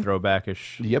 Very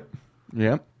throwbackish.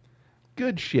 Yep.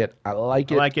 Good shit. I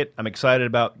like it. I'm excited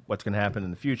about what's going to happen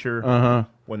in the future.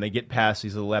 When they get past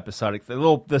these little episodic,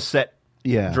 the set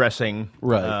dressing,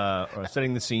 right? Or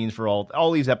setting the scenes for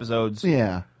all these episodes.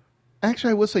 Yeah.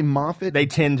 Actually, I will say Moffat. They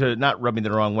tend to not rub me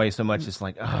the wrong way so much. It's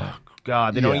like, oh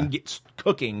god, they don't even get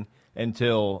cooking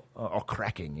until or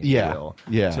cracking, if you will,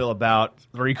 until about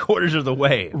 3/4 of the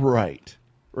way. Right.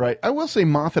 I will say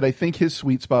Moffat. I think his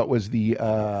sweet spot was the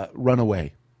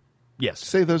Runaway. Yes.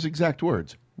 Say those exact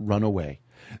words. Runaway.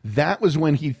 That was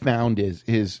when he found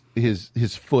his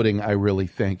footing, I really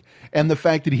think. And the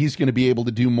fact that he's going to be able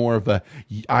to do more of a,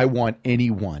 I want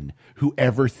anyone who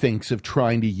ever thinks of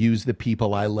trying to use the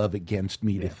people I love against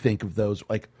me to think of those,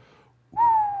 like.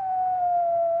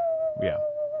 Yeah.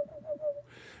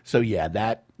 So yeah,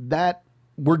 that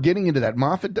we're getting into that.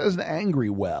 Moffat does the angry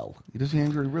well. He does the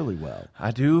angry really well.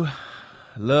 I do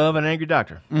love an angry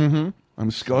doctor. Mm-hmm.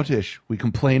 I'm Scottish. We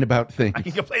complain about things. I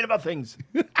can complain about things.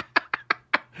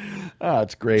 Oh,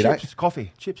 it's great. Chips,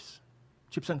 coffee, chips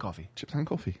and coffee. Chips and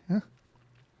coffee, yeah.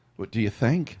 What do you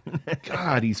think?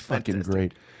 God, he's fucking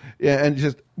great. Yeah, and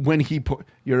just when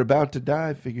you're about to die,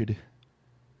 I figured I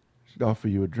should offer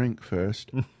you a drink first.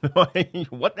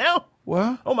 What now?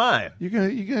 What? Oh my! You gonna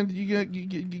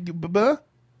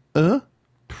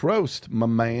Prost, my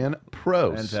man,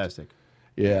 Prost. Fantastic.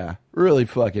 Yeah, really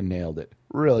fucking nailed it.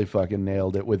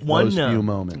 With those few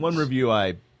moments. One review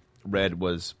I read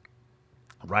was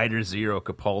Rider Zero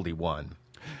Capaldi 1.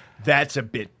 That's a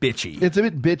bit bitchy. It's a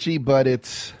bit bitchy, but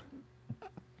it's...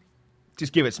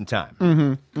 Just give it some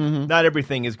time. Not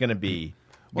everything is going to be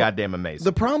goddamn amazing.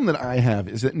 The problem that I have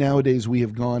is that nowadays we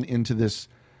have gone into this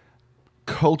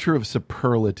culture of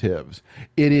superlatives.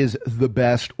 It is the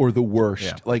best or the worst.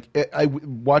 Yeah. Like, I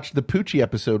watched the Poochie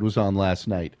episode was on last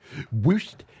night.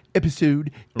 Worst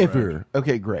episode ever. Right.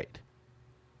 Okay, great.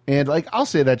 And like I'll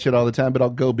say that shit all the time, but I'll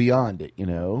go beyond it, you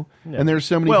know. Yeah. And there's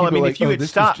so many people. Well, I mean, like, if you had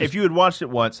stopped, if you had watched it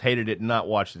once, hated it, and not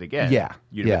watched it again,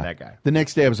 you'd have been that guy. The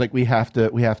next day, I was like, we have to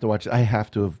watch it. I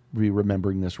have to be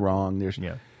remembering this wrong.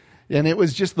 And it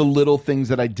was just the little things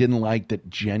that I didn't like that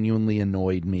genuinely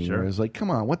annoyed me. Sure. Where I was like, come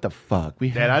on, what the fuck?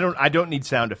 I don't need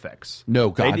sound effects.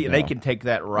 No, God, they can take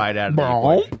that right out of the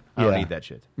equation. I don't need that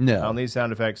shit. No, I don't need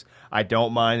sound effects. I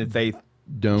don't mind if they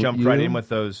jumped right in with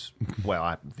those.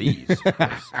 Well, these.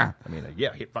 I mean,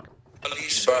 hit fucking.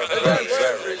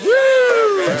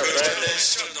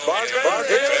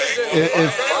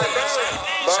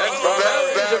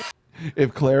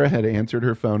 If Clara had answered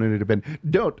her phone and it had been,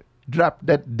 don't drop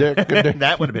that dick.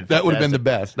 That would have been. That would have been the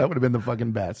best. That would have been the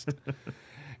fucking best.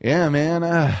 Yeah, man.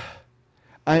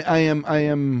 I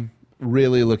am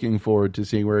really looking forward to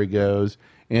seeing where he goes,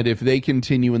 and if they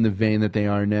continue in the vein that they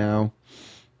are now,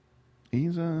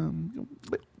 he's all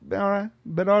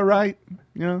right.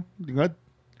 You know,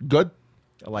 good.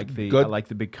 I like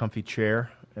the big comfy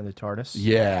chair and the TARDIS.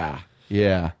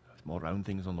 Yeah. More round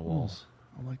things on the walls.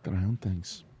 I like the round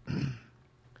things. I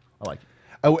like it.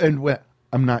 Oh, and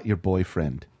I'm not your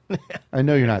boyfriend. I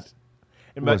know you're not.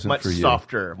 It much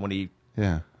softer when he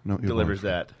delivers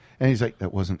that. And he's like,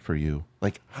 that wasn't for you.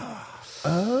 Like,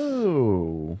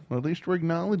 oh, well, at least we're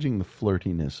acknowledging the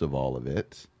flirtiness of all of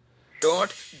it.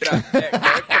 Don't drop that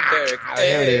dick.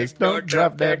 There it is. Don't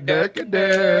drop that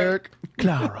dick.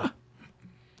 Clara.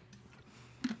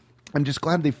 I'm just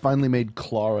glad they finally made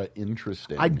Clara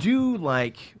interesting. I do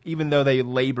like, even though they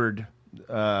labored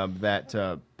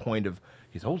that point of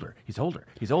he's older.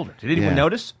 Did anyone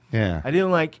notice? Yeah. I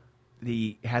didn't like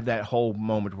he had that whole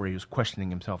moment where he was questioning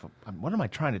himself. What am I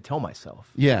trying to tell myself?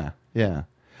 Yeah.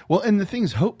 Well, and the thing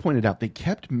is, Hope pointed out they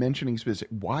kept mentioning specific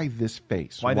why this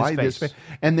face, why this face,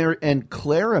 and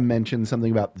Clara mentioned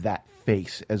something about that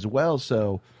face as well.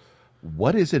 So,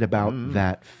 what is it about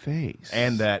that face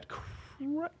and that?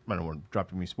 I don't want to drop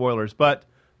any spoilers, but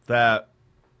that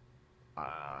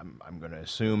I'm going to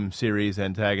assume series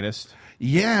antagonist.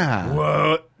 Yeah,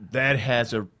 what that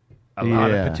has a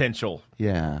lot of potential.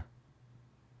 Yeah,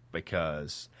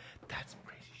 because that's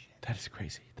crazy shit. That is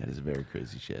crazy. That is very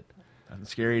crazy shit. I'm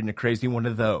scary and a crazy one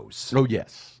of those. Oh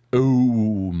yes.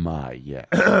 Oh my yes.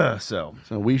 So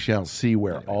we shall see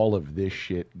where all of this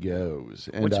shit goes.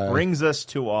 And, which brings us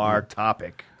to our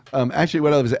topic. Actually,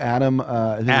 what else was Adam?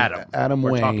 Adam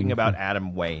We're Wayne. talking about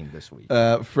Adam Wayne this week.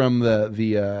 From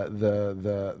the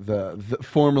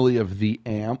formerly of the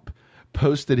AMP,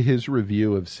 posted his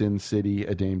review of Sin City: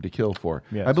 A Dame to Kill For.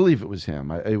 Yes. I believe it was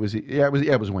him. It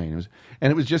was Wayne.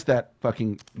 And it was just that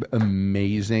fucking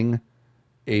amazing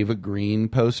Ava Green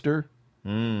poster.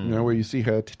 You know, where you see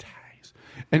her titties.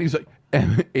 And he's like,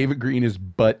 Ava Green is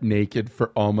butt naked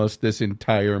for almost this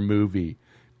entire movie.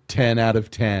 10 out of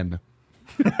 10.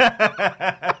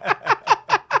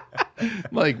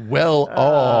 Like, well,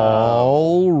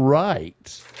 all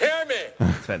right. Hear me.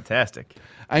 It's fantastic.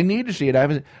 I need to see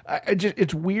it.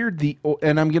 It's weird.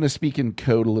 And I'm going to speak in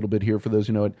code a little bit here for those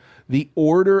who know it. The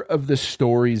order of the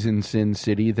stories in Sin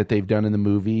City that they've done in the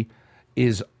movie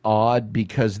is odd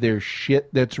because there's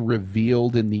shit that's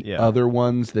revealed in the other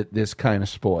ones that this kind of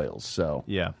spoils. So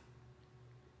yeah,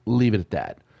 leave it at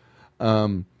that.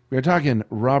 We're talking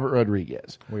Robert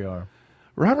Rodriguez. We are.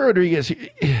 Robert Rodriguez.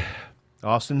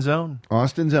 Austin Zone.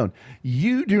 Austin Zone.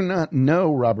 You do not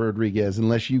know Robert Rodriguez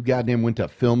unless you goddamn went to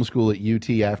film school at UT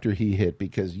after he hit,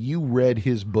 because you read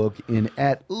his book in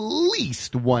at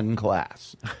least one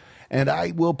class. And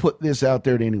I will put this out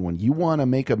there to anyone. You want to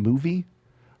make a movie?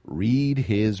 Read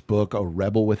his book, A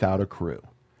Rebel Without a Crew.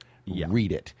 Yeah.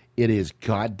 Read it. It is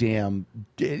goddamn,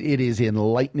 it is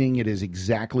enlightening. It is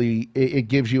exactly, it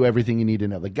gives you everything you need to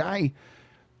know. The guy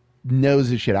knows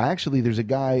his shit. There's a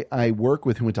guy I work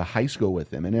with who went to high school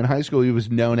with him. And in high school, he was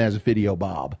known as Video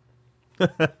Bob.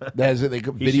 That's it.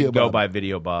 He should go by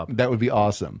Video Bob. That would be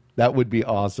awesome.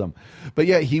 But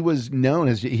yeah, he was known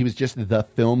as, he was just the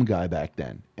film guy back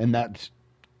then. And that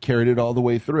carried it all the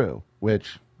way through,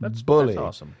 which... That's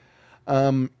awesome.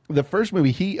 The first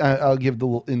movie, I'll give the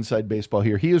little inside baseball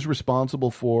here. He is responsible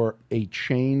for a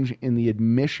change in the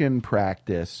admission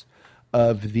practice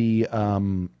of the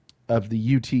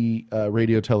UT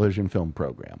radio, television, film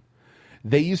program.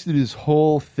 They used to do this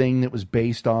whole thing that was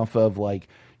based off of like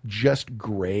just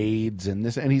grades and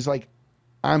this. And he's like,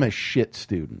 I'm a shit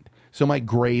student, so my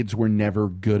grades were never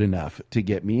good enough to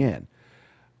get me in.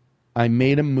 I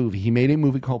made a movie. He made a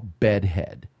movie called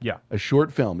Bedhead. Yeah. A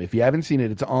short film. If you haven't seen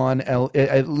it, it's on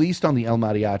at least on the El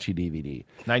Mariachi DVD.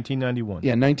 1991.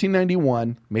 Yeah,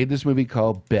 1991. Made this movie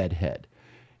called Bedhead.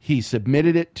 He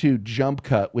submitted it to Jump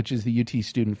Cut, which is the UT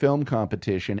student film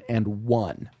competition, and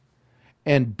won.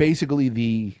 And basically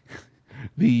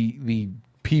the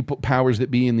people, powers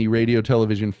that be in the radio,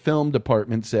 television, film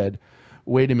department said,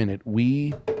 wait a minute,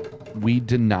 we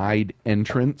denied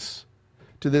entrance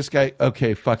to this guy.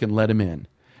 Okay, fucking let him in.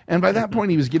 And by that point,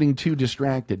 he was getting too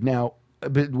distracted. Now,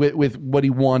 with what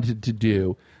he wanted to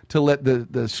do, to let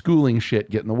the schooling shit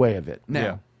get in the way of it.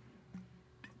 Now,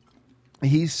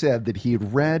 he said that he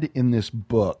had read in this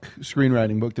book,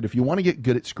 screenwriting book, that if you want to get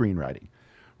good at screenwriting,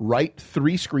 write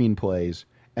 3 screenplays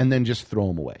and then just throw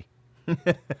them away.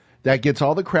 That gets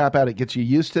all the crap out. It gets you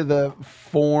used to the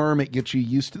form. It gets you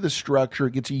used to the structure.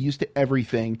 It gets you used to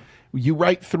everything. You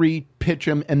write 3, pitch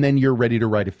them, and then you're ready to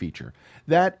write a feature.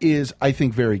 That is, I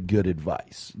think, very good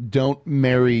advice. Don't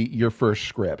marry your first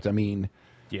script. I mean,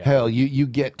 hell, you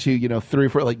get to, 3 or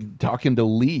 4, like talking to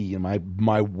Lee,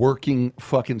 my working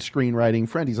fucking screenwriting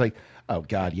friend. He's like, oh,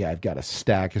 God, yeah, I've got a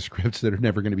stack of scripts that are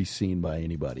never going to be seen by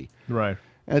anybody. Right.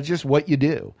 And it's just what you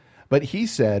do. But he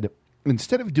said,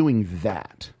 instead of doing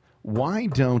that, why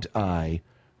don't I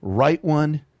write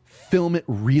one, film it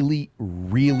really,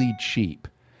 really cheap,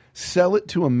 sell it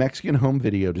to a Mexican home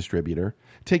video distributor,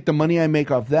 take the money I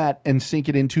make off that and sink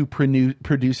it into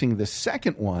producing the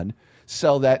second one,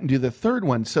 sell that and do the third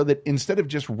one, so that instead of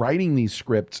just writing these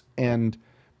scripts and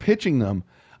pitching them,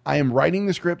 I am writing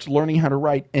the scripts, learning how to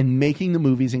write, and making the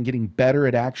movies and getting better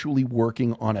at actually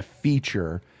working on a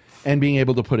feature and being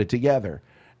able to put it together.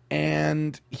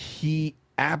 And he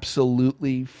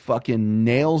absolutely fucking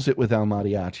nails it with El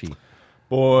Mariachi.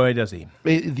 Boy, does he.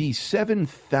 The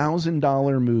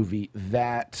 $7,000 movie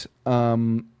that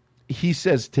he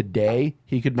says today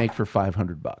he could make for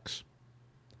 $500.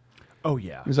 Oh,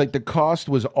 yeah. He's like, the cost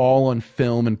was all on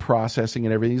film and processing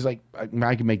and everything. He's like,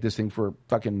 I can make this thing for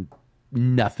fucking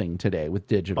nothing today with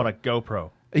digital. On a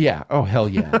GoPro. Yeah. Oh, hell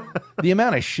yeah. The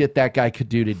amount of shit that guy could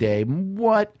do today.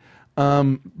 What?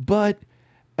 But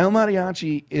El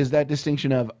Mariachi is that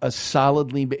distinction of a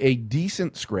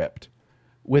decent script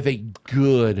with a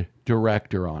good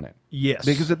director on it. Yes.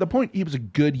 Because at the point, he was a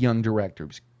good young director. He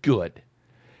was good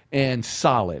and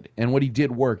solid. And what he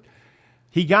did worked.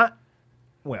 He got,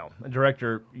 well, a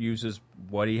director uses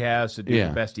what he has to do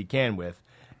the best he can with.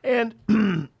 And,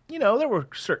 there were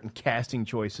certain casting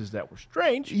choices that were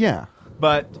strange. Yeah.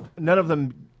 But none of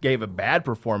them gave a bad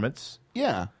performance.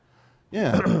 Yeah.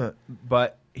 Yeah.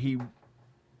 But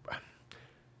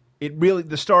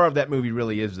the star of that movie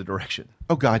really is the direction.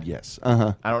 Oh, God, yes.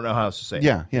 Uh-huh. I don't know how else to say it.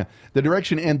 Yeah, yeah. The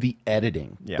direction and the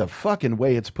editing. Yeah. The fucking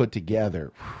way it's put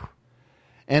together.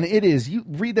 And it is, you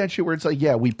read that shit where it's like,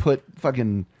 yeah, we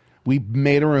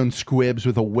made our own squibs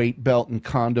with a weight belt and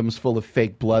condoms full of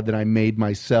fake blood that I made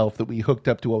myself that we hooked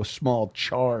up to a small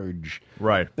charge.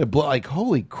 Right. Like,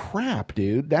 holy crap,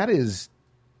 dude. That's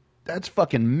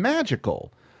fucking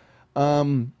magical.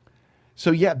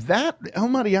 So yeah, that El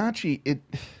Mariachi,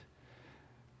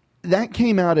 that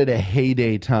came out at a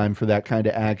heyday time for that kind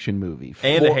of action movie.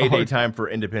 And a heyday time for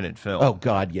independent film. Oh,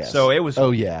 God, yes. So it was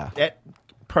at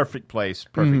perfect place,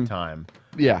 perfect time.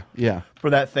 Yeah, yeah. For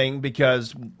that thing,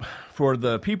 because for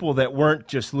the people that weren't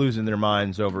just losing their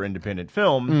minds over independent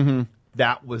film,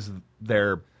 that was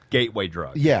their gateway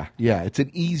drug. Yeah, yeah. It's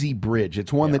an easy bridge.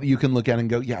 It's one that you can look at and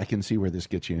go, yeah, I can see where this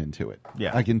gets you into it.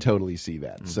 Yeah. I can totally see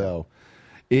that. So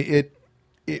it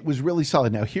was really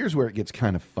solid. Now, here's where it gets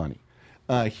kind of funny.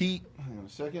 Hang on a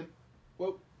second.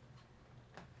 Whoa.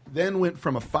 Then went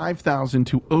from a 5,000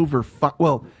 to over 5.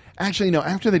 Well, actually, no.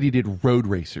 After that, he did Road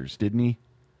Racers, didn't he?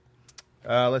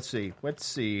 Let's see.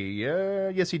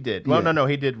 Yes, he did. Well, no.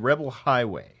 He did Rebel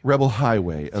Highway. Rebel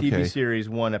Highway. Okay. TV series,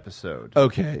 1 episode.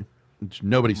 Okay. Which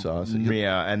nobody saw. So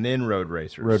yeah, and then Road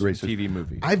Racers. Road Racers. TV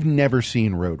movie. I've never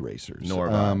seen Road Racers. Nor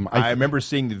have I remember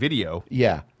seeing the video.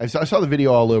 Yeah. I saw the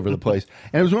video all over the place.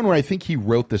 And it was one where I think he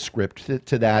wrote the script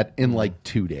to that in like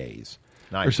 2 days.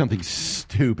 Nice. Or something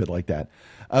stupid like that.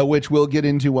 Which we'll get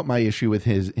into what my issue with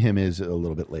him is a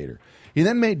little bit later. He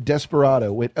then made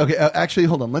Desperado. Actually,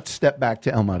 hold on. Let's step back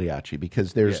to El Mariachi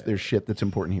because there's shit that's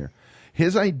important here.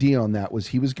 His idea on that was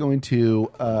he was going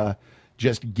to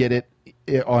just get it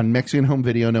on Mexican home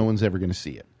video. No one's ever going to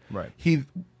see it. Right. He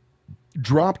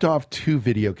dropped off 2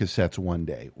 video cassettes one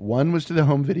day. One was to the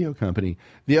home video company.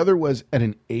 The other was at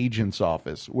an agent's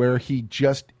office where he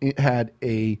just had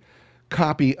a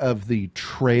copy of the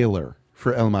trailer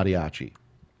for El Mariachi.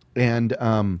 And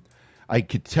I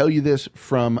could tell you this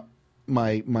from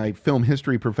my film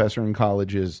history professor in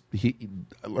college. He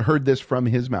heard this from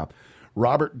his mouth.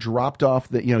 Robert dropped off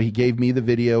he gave me the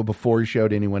video before he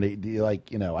showed anyone.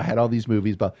 I had all these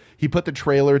movies, but he put the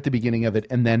trailer at the beginning of it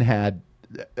and then had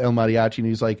El Mariachi. And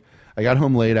he's like, I got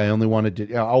home late. I only wanted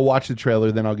to, I'll watch the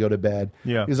trailer, then I'll go to bed.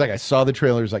 Yeah. He's like, I saw the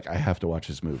trailer. He's like, I have to watch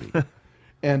this movie.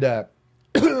 And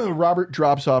Robert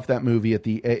drops off that movie at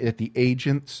the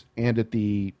agents and at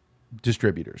the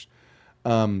distributors.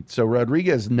 So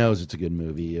Rodriguez knows it's a good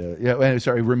movie.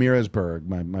 Ramirez Berg,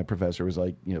 my professor, was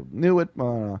like, knew it.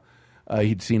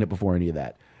 He'd seen it before any of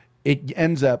that. It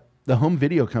ends up, the home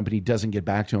video company doesn't get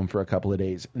back to him for a couple of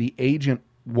days. The agent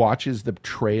watches the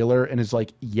trailer and is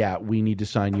like, yeah, we need to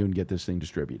sign you and get this thing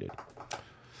distributed.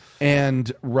 And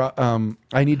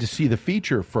I need to see the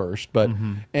feature first. But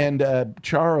and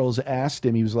Charles asked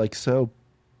him, he was like, so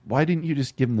why didn't you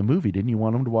just give him the movie? Didn't you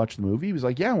want him to watch the movie? He was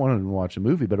like, yeah, I wanted him to watch the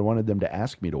movie, but I wanted them to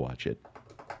ask me to watch it.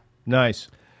 Nice.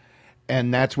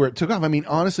 And that's where it took off. I mean,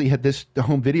 honestly, had the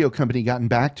home video company gotten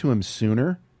back to him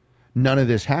sooner, none of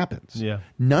this happens. Yeah.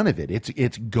 None of it.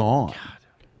 It's gone. God.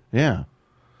 Yeah.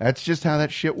 That's just how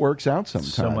that shit works out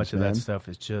sometimes. So much of that stuff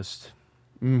is just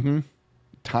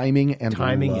timing and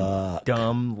luck.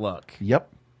 Dumb luck.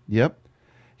 Yep.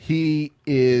 He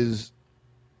is,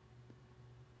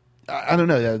 I don't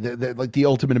know, like the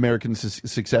ultimate American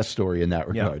success story in that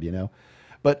regard,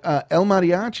 But El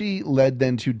Mariachi led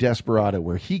then to Desperado,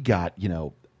 where he got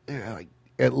into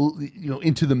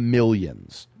the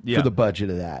millions for the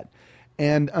budget of that.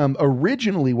 And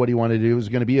originally, what he wanted to do was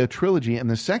going to be a trilogy, and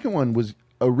the second one was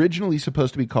originally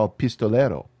supposed to be called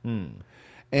Pistolero.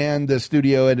 And the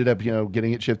studio ended up,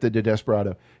 getting it shifted to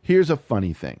Desperado. Here's a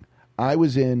funny thing: I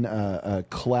was in a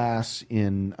class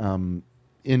in the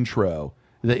intro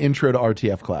to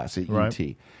RTF class at UT.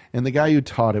 And the guy who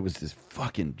taught it was this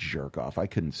fucking jerk off. I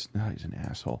couldn't. He's an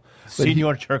asshole.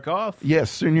 Senor Cherkov?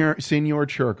 Yes, Senor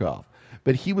Cherkov.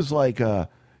 But he was like,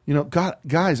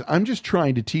 guys, I'm just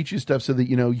trying to teach you stuff so that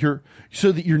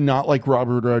you're not like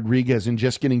Robert Rodriguez and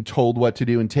just getting told what to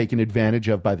do and taken advantage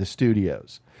of by the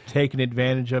studios. Taken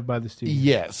advantage of by the studios.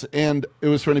 Yes, and it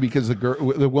was funny because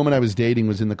the woman I was dating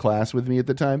was in the class with me at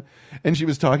the time, and she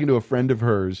was talking to a friend of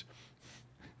hers.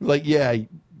 Like, yeah.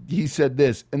 He said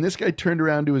this, and this guy turned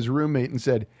around to his roommate and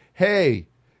said, hey,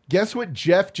 guess what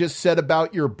Jeff just said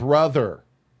about your brother?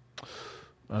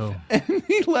 Oh. And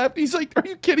he laughed. He's like, are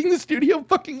you kidding? The studio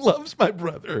fucking loves my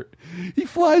brother. He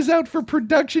flies out for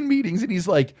production meetings, and he's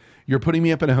like, you're putting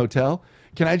me up in a hotel?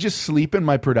 Can I just sleep in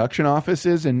my production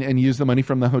offices and use the money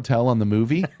from the hotel on the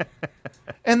movie?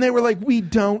 And they were like, we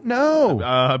don't know.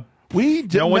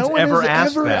 No one's ever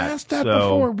asked that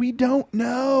before. We don't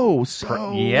know.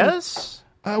 So yes?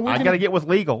 I got to get with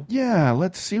legal. Yeah,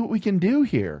 let's see what we can do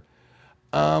here.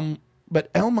 But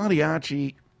El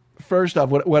Mariachi, first off,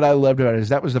 what I loved about it is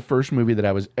that was the first movie that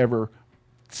I was ever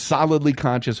solidly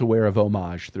conscious, aware of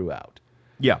homage throughout.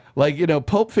 Yeah. Like, you know,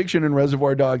 Pulp Fiction and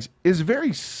Reservoir Dogs is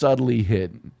very subtly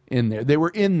hidden in there. They were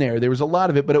in there. There was a lot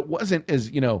of it, but it wasn't as,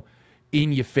 you know,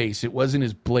 in your face. It wasn't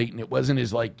as blatant. It wasn't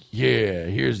as like, yeah,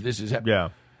 this is happening. Yeah.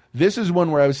 This is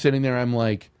one where I was sitting there, I'm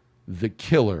like, The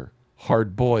Killer,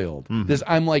 Hard Boiled.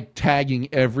 I'm like tagging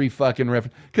every fucking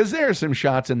reference. Because there are some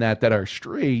shots in that are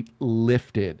straight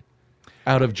lifted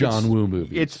out of John Woo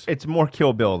movies. It's more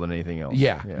Kill Bill than anything else.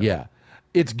 Yeah.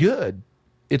 It's good.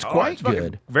 It's quite it's fucking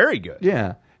good. Very good.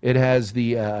 Yeah. It has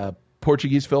the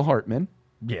Portuguese Phil Hartman.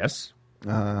 Yes.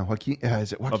 Joaquin,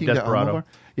 is it Joaquin Of Desperado. Almovar?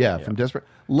 Yeah, from Desperado.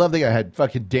 Love the guy. Had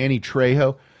fucking Danny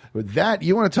Trejo. With that,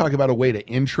 you want to talk about a way to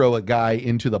intro a guy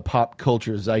into the pop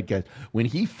culture zeitgeist. When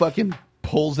he fucking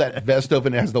pulls that vest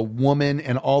open and has the woman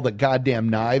and all the goddamn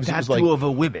knives. That's like, two of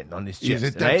a women on his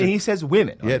chest. And He says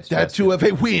women on his chest. Tattoo of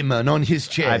a women on his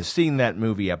chest. I've seen that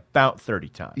movie about 30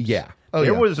 times. Yeah.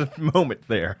 There was a moment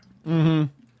there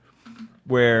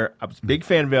where I was a big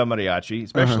fan of El Mariachi,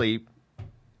 especially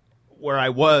where I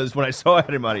was when I saw El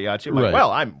Mariachi. I'm like,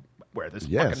 well, I'm where this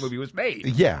fucking movie was made.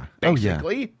 Yeah.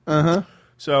 Basically.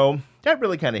 So that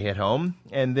really kind of hit home.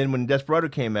 And then when Desperado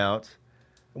came out,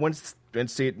 I went to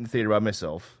see it in the theater by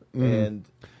myself. And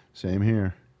same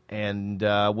here. And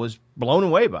was blown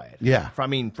away by it. Yeah.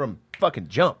 From fucking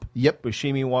jump. Yep.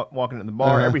 Buscemi walking in the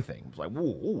bar, everything. It was like,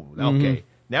 ooh, okay.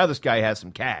 Now this guy has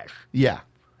some cash. Yeah.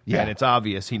 And it's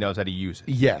obvious he knows how to use it.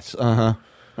 Yes.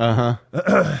 But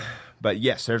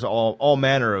yes, there's all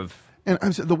manner of And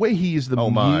I'm the way he used the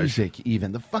homage. music,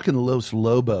 even the fucking Los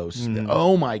Lobos.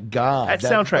 Oh my god, that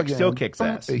soundtrack still kicks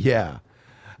ass. Yeah,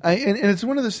 and it's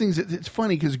one of those things. It's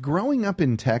funny because growing up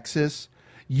in Texas,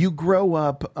 you grow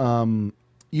up a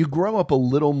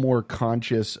little more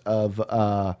conscious of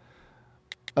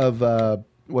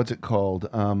what's it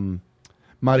called,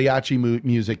 mariachi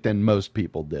music than most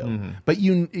people do. But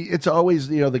it's always,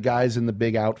 you know, the guys in the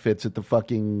big outfits at the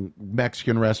fucking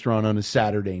Mexican restaurant on a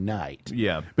Saturday night.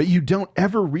 Yeah. But you don't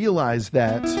ever realize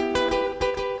that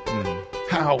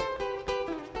how,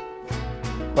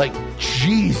 like,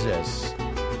 Jesus.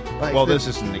 Like, well, this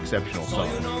is an exceptional song.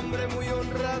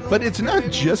 But it's not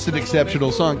just an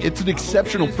exceptional song. It's an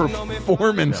exceptional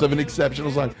performance of an exceptional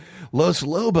song. Los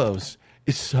Lobos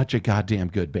is such a goddamn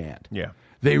good band. Yeah.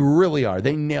 They really are.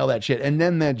 They nail that shit. And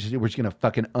then we're just going to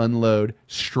fucking unload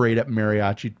straight up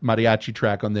mariachi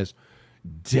track on this.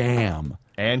 Damn.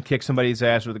 And kick somebody's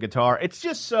ass with a guitar. It's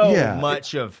just so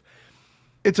much of...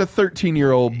 It's a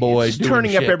 13-year-old boy just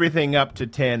turning up everything up to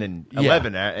 10 and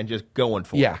 11 and just going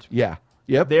for it. Yeah.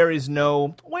 Yep. There is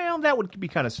no... Well, that would be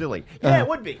kind of silly. Yeah, it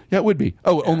would be. Yeah, it would be.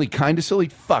 Oh, only kind of silly?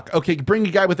 Fuck. Okay, bring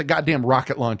a guy with a goddamn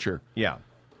rocket launcher. Yeah.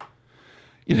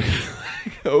 You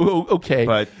know, okay.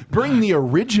 But bring the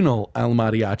original El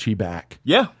Mariachi back.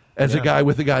 Yeah. As a guy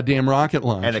with a goddamn rocket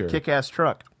launcher. And a kick-ass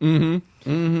truck. I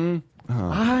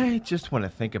just want to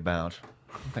think about...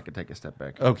 I could take a step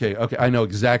back. Okay. I know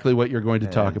exactly what you're going to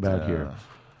talk about here.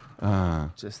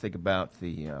 Just think about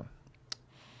the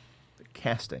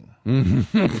casting.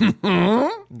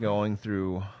 Going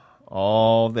through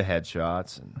all the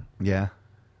headshots and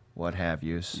what have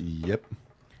yous. Yep.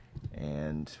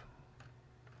 And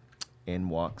in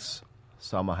walks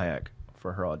Salma Hayek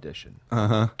for her audition.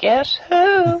 Guess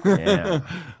who? Yeah.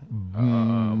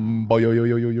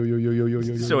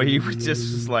 So he was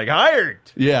just like, hired.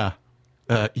 Yeah.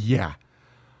 Yeah.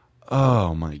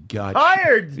 Oh my God.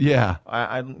 Hired. Yeah.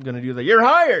 I'm going to do that. You're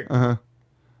hired.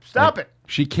 Stop it.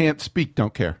 She can't speak.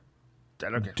 Don't care. I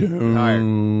don't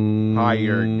care.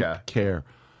 Hired. Care.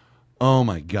 Oh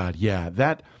my God.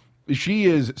 Yeah. She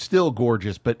is still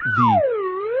gorgeous, but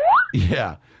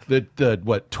the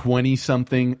what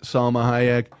 20-something Salma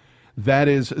Hayek. That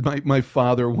is my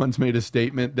father once made a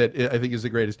statement that I think is the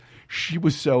greatest. She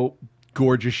was so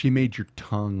gorgeous, she made your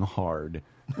tongue hard.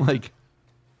 Like,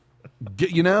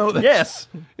 you know? Yes.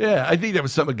 Yeah, I think that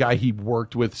was something a guy he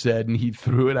worked with said, and he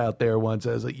threw it out there once.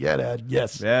 I was like, yeah, Dad,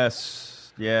 yes. Yes.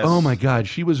 Oh my God,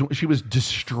 she was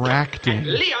distracting. And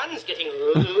Leon's getting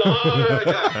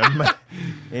larger.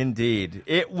 Indeed.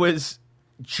 It was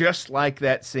just like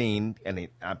that scene, and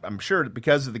I'm sure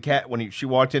because of the cat, when she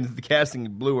walked into the casting,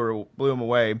 it blew him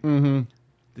away. Mm-hmm.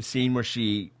 The scene where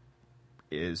she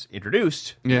is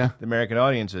introduced to the American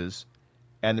audiences,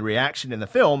 and the reaction in the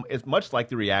film is much like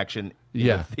the reaction in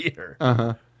the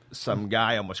theater. Some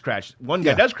guy almost crashed. One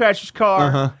guy does crash his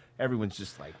car. Everyone's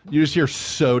just like... You just hear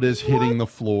sodas hitting the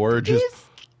floor. What is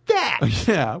that?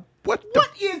 Yeah. What the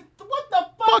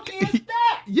fuck is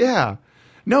that? Yeah.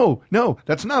 No,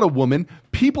 that's not a woman.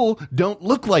 People don't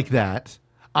look like that.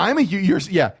 I'm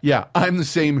the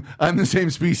same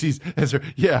species as her.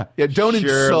 Yeah. Don't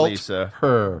Sure, insult Lisa.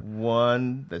 her.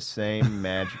 One, the same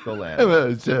magical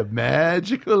animal. It's a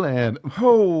magical animal.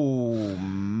 Oh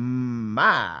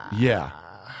my. Yeah.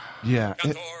 Yeah.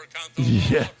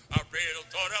 Yeah.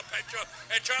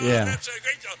 Yeah.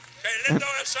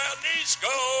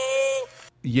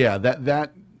 Yeah,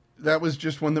 that was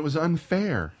just one that was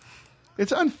unfair.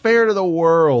 It's unfair to the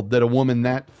world that a woman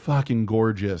that fucking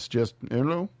gorgeous just,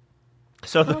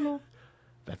 So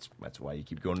that's why you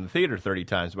keep going to the theater 30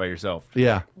 times by yourself.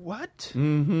 Yeah. What?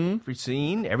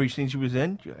 Mm-hmm. Every scene she was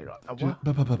in. What?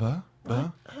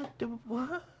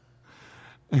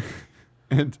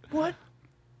 And what?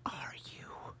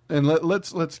 And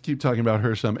let's keep talking about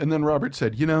her some. And then Robert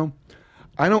said,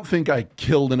 I don't think I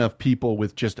killed enough people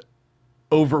with just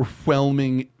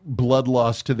overwhelming blood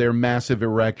loss to their massive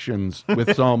erections with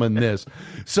Salma and this.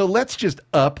 So let's just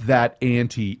up that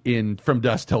ante in From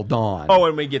Dusk Till Dawn. Oh,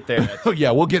 when we get there. Oh,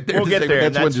 yeah, we'll get there. We'll get there.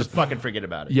 That's just fucking forget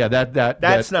about it. Yeah,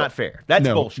 that's not fair. That's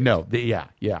bullshit. No, yeah.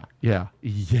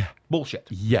 Bullshit.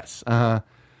 Yes.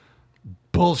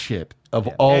 Bullshit of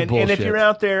all bullshit. And if you're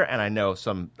out there, and I know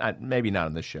some, maybe not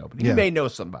on this show, but you may know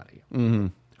somebody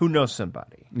who knows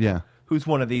somebody who's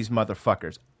one of these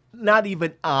motherfuckers. Not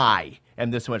even I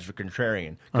am this much of a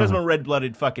contrarian because I'm a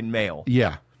red-blooded fucking male.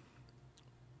 Yeah.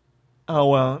 Oh,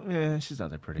 well, yeah, she's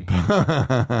not that pretty.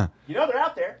 You know they're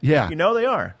out there. Yeah. You know they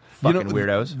are. Fucking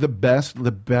weirdos. The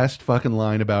best fucking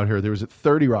line about her, there was at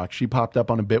 30 Rock, she popped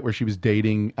up on a bit where she was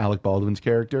dating Alec Baldwin's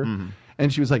character.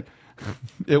 And she was like,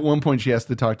 at one point she asked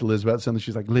to talk to Liz about something.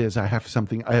 She's like, Liz, I have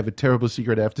a terrible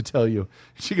secret I have to tell you.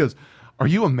 She goes, are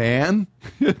you a man?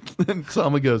 And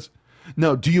Salma goes,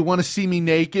 no, do you want to see me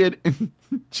naked? And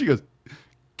she goes,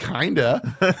 kinda.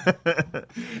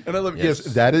 And I love, yes,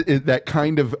 that is that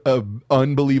kind of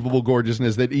unbelievable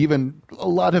gorgeousness that even a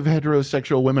lot of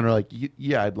heterosexual women are like,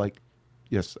 yeah, I'd like,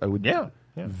 yes, I would. Yeah.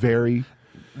 Very,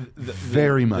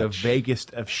 very much. The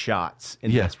vaguest of shots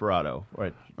in Desperado.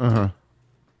 Right.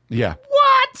 Yeah.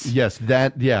 What? Yes,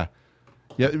 yeah.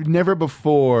 Never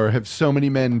before have so many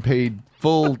men paid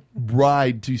full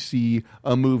ride to see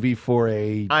a movie for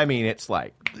a... I mean, it's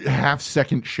like...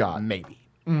 half-second shot. Maybe.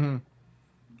 What?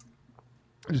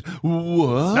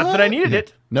 Not that I needed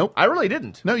it. Nope. I really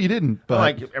didn't. No, you didn't. But...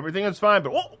 like, everything was fine,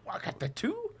 but... Oh, I got that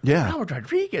too? Yeah. Howard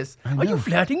Rodriguez. Are you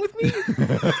flirting with me?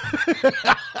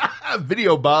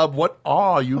 Video Bob, what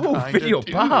are you trying Video to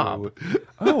do? Bob.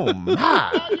 Oh,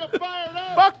 my.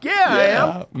 Fuck yeah, I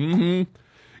am. Mm-hmm.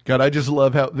 God, I just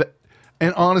love how...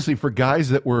 And honestly, for guys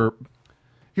that were...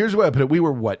 Here's what I put it. We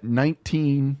were,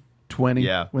 19, 20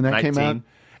 when that 19. Came out?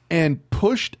 And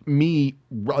pushed me,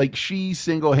 like she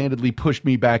single-handedly pushed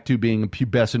me back to being a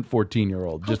pubescent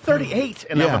 14-year-old. Just 38.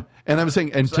 And I'm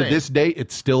saying, and to this day,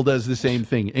 it still does the same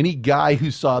thing. Any guy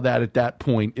who saw that at that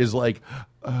point is like,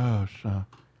 oh,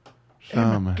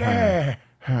 Salma,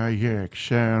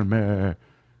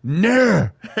 no.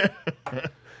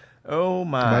 Oh,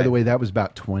 my. By the way, that was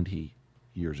about 20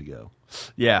 years ago.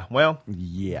 Yeah, well,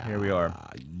 yeah. Here we are.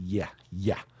 Yeah.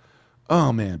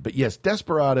 Oh, man. But yes,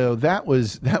 Desperado, that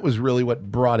was really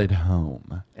what brought it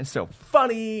home. And so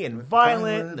funny and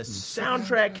violent. The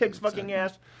soundtrack kicks fucking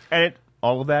ass. And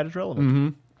all of that is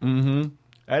relevant.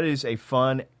 That is a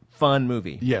fun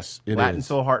movie. Yes, it Latin is.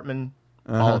 Soul Hartman,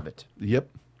 all of it. Yep.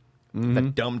 The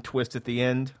dumb twist at the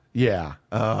end. Yeah.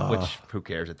 Which, who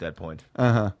cares at that point?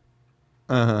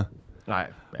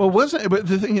 Well, wasn't it? But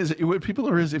the thing is, what people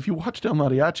are is if you watched El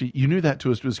Mariachi, you knew that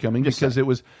twist was coming because it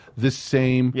was the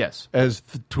same as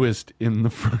the twist in the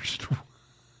first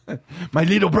one. My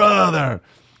little brother.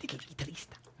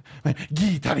 My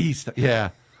guitarista.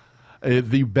 Yeah.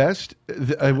 The best,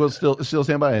 I will still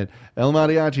stand by it. El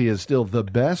Mariachi is still the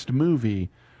best movie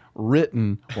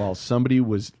written while somebody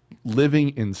was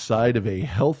living inside of a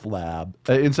health lab,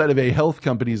 inside of a health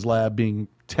company's lab being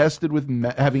tested with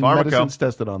having medicines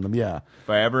tested on them. Yeah. If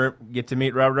I ever get to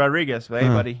meet Robert Rodriguez, hey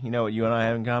buddy, you know what you and I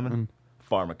have in common?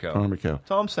 Pharmaco.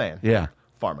 That's all I'm saying. Yeah.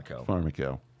 Pharmaco.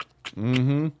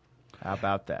 How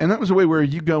about that? And that was a way where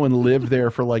you go and live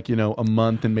there for a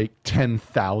month and make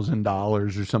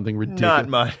 $10,000 or something ridiculous. Not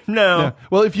much. No. Yeah.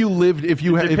 Well, if you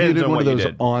did one of those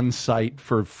on site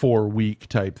for 4-week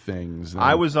type things.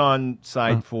 I was on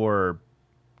site for,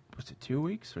 was it 2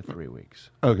 weeks or 3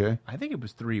 weeks? Okay. I think it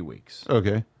was 3 weeks.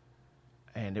 Okay.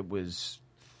 And it was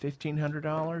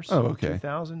 $1,500. Oh, okay.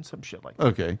 2,000, some shit like that.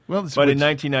 Okay, well, but in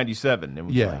 1997, it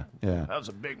was yeah. that was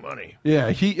a big money.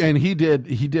 Yeah, he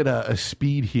did a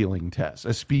speed healing test,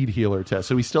 a speed healer test.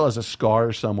 So he still has a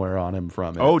scar somewhere on him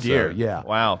from it. Oh dear, So, yeah.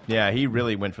 Wow, yeah, he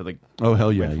really went for the. Oh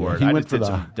hell yeah, went for yeah. it. He I went just for did the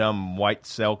some dumb white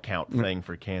cell count thing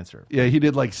for cancer. Yeah, he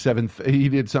did like he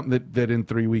did something that in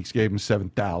 3 weeks gave him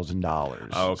 $7,000.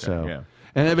 Oh, okay, So, yeah.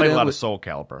 and Played a lot evidently, of Soul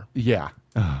Calibur. Yeah.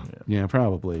 Yeah,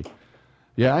 probably.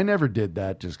 Yeah, I never did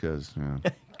that just because.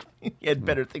 You had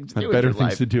better things to do. Had with better your things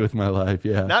life. to do with my life.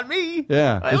 Yeah, Not me.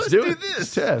 Yeah, Let's do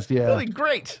this test. Yeah, really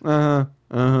great. God,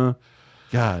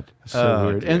 so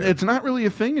weird, and it's not really a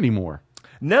thing anymore.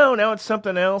 No, now it's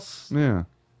something else. Yeah,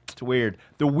 it's weird.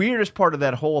 The weirdest part of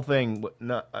that whole thing,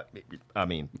 the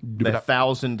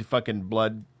 1,000 fucking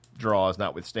blood draws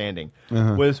notwithstanding,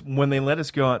 was when they let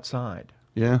us go outside.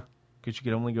 Yeah. Because you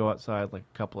could only go outside like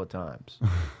a couple of times,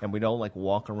 and we'd all like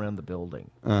walk around the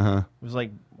building. It was like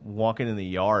walking in the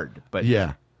yard, but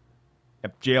yeah,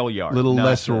 a jail yard, a little not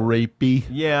less rapey.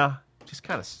 Yeah, just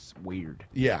kind of weird.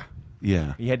 Yeah,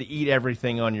 yeah. You had to eat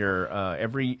everything on your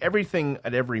everything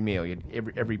at every meal. You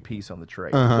had every piece on the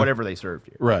tray, whatever they served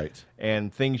you. Right.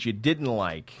 And things you didn't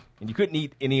like, and you couldn't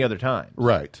eat any other time.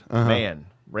 Right. Man,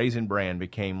 Raisin Bran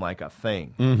became like a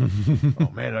thing. Oh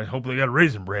man, I hope they got a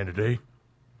Raisin Bran today.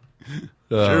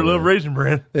 Sure love Raisin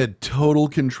Bran. They had total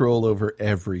control over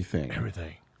everything.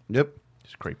 Everything. Yep.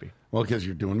 It's creepy. Well, because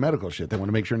you're doing medical shit. They want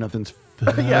to make sure nothing's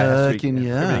Yeah, fucking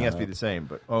you up. everything has to be the same.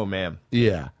 But oh man,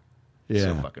 Yeah. Yeah.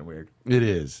 so fucking weird. It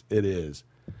is. It is.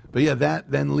 But yeah,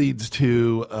 that then leads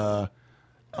to,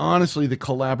 honestly, the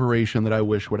collaboration that I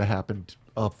wish would have happened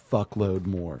a fuckload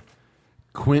more.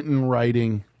 Quentin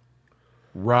writing,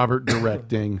 Robert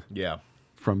directing. Yeah.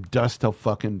 From dusk till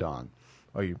fucking dawn.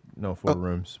 Oh, you know 4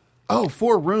 Rooms. Oh,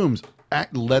 4 Rooms.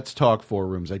 Let's talk 4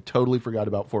 Rooms. I totally forgot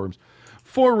about 4 Rooms.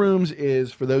 4 Rooms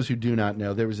is, for those who do not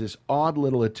know, there was this odd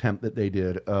little attempt that they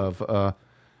did of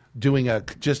doing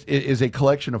it is a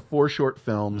collection of 4 short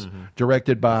films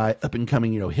directed by up and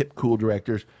coming, hip, cool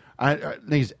directors. I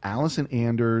think it's Allison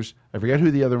Anders. I forget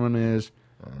who the other one is.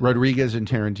 Rodriguez and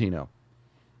Tarantino.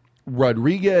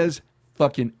 Rodriguez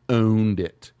fucking owned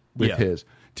it with his.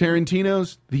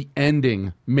 Tarantino's, the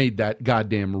ending made that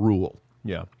goddamn rule.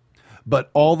 Yeah.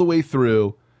 But all the way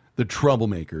through, the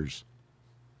Troublemakers,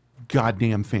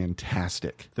 goddamn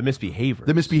fantastic. The Misbehaviors.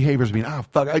 The Misbehaviors mean,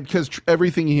 fuck, because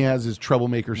everything he has is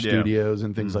Troublemaker Studios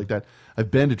and things like that. I've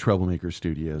been to Troublemaker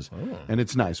Studios, and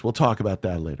it's nice. We'll talk about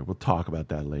that later. We'll talk about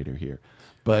that later here.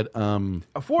 But 4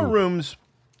 Rooms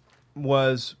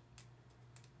was,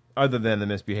 other than The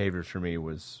Misbehaviors for me,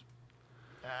 was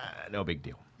no big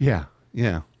deal. Yeah.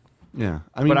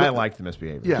 I mean, but I like The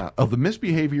Misbehaviors. Yeah. Oh, the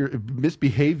Misbehaviors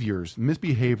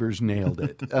nailed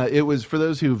it. It was, for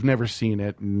those who've never seen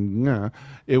it,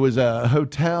 it was a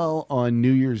hotel on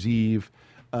New Year's Eve,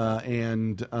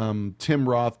 and Tim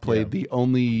Roth played the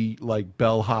only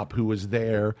bellhop who was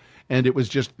there, and it was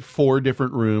just 4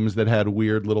 different rooms that had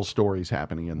weird little stories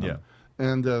happening in them. Yeah.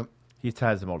 And he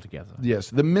ties them all together. Yes.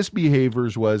 The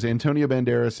Misbehaviors was Antonio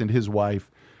Banderas and his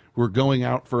wife were going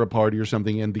out for a party or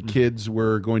something, and the kids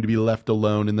were going to be left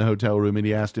alone in the hotel room, and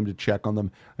he asked him to check on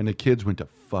them, and the kids went to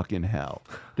fucking hell.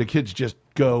 The kids just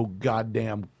go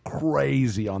goddamn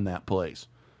crazy on that place.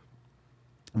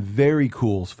 Very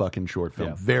cool fucking short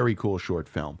film. Yeah. Very cool short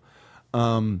film.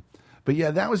 But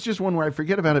yeah, that was just one where I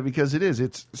forget about it because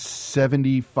it's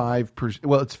 75%,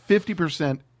 well, it's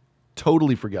 50%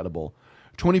 totally forgettable,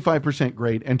 25%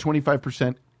 great, and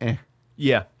 25% eh.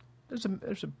 Yeah. There's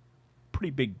a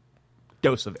pretty big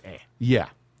dose of eh. Yeah.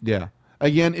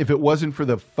 Again, if it wasn't for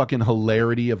the fucking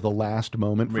hilarity of the last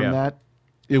moment from that,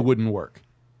 it wouldn't work.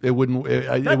 It wouldn't.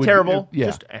 Not terrible. Yeah.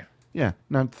 Just eh. Yeah.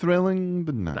 Not thrilling,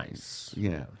 but nice.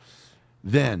 Yeah.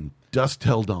 Then Dusk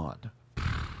Till Dawn.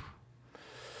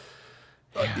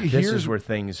 This is where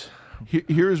things.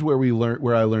 Here's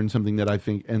where I learned something that I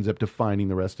think ends up defining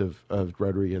the rest of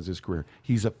Rodriguez's career.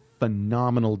 He's a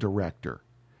phenomenal director.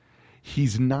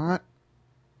 He's not.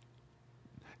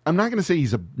 I'm not going to say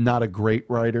he's not a great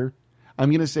writer.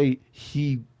 I'm going to say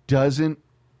he doesn't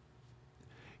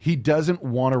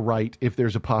want to write if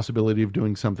there's a possibility of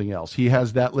doing something else. He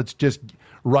has that,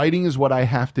 writing is what I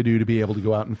have to do to be able to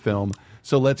go out and film.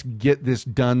 So let's get this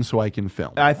done so I can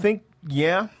film. I think,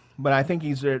 yeah, but I think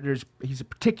he's a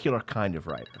particular kind of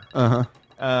writer.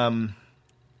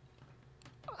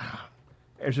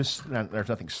 There's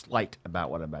nothing slight about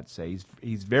what I'm about to say.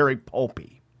 He's very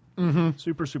pulpy.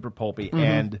 Super, super pulpy,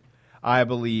 and I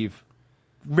believe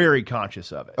very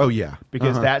conscious of it. Oh, yeah.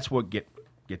 Because that's what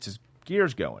gets his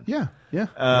gears going. Yeah.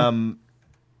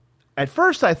 At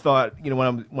first, I thought,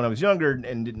 when I was younger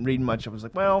and didn't read much, I was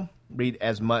like, well, read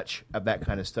as much of that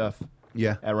kind of stuff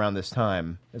around this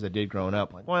time as I did growing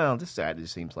up. Like, well, this guy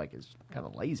just seems like it's kind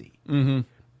of lazy. Mm-hmm.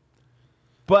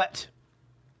 But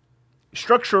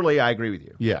structurally, I agree with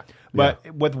you. Yeah.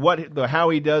 But with how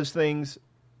he does things,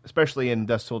 especially in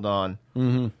Dusk Till Dawn,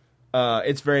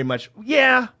 it's very much,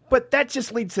 but that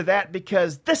just leads to that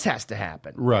because this has to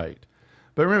happen. Right.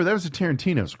 But remember, that was a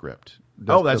Tarantino script.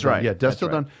 That's right. Yeah, Dusk Till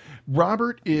Dawn.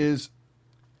 Robert is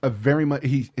a very much,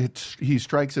 he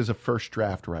strikes as a first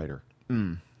draft writer.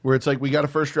 Where it's like, we got a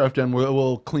first draft done,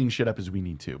 we'll clean shit up as we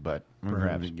need to, but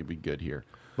perhaps it'll be good here.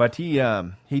 But he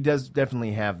does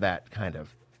definitely have that kind of,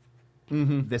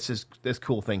 this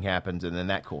cool thing happens, and then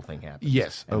that cool thing happens.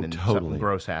 Yes, and then totally. Something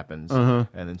gross happens, and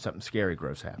then something scary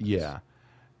gross happens. Yeah.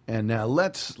 And now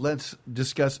let's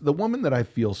discuss the woman that I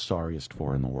feel sorriest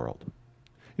for in the world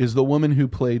is the woman who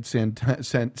played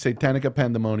Satanica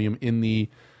Pandemonium in the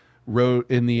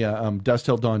Dusk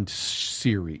Till Dawn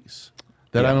series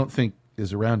that I don't think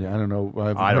is around. I don't know. I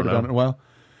haven't heard about it in a while.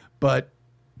 But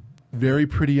very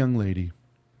pretty young lady.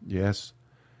 Yes.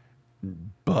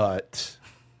 But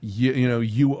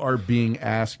you are being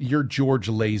asked. You're George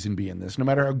Lazenby in this. No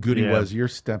matter how good he was, you're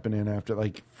stepping in after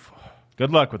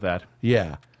Good luck with that.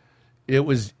 Yeah. It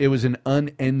was an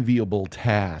unenviable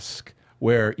task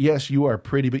where, yes, you are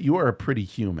pretty, but you are a pretty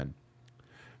human.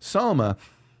 Salma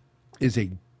is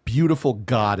a beautiful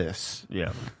goddess.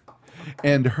 Yeah.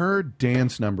 And her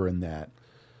dance number in that,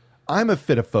 I'm a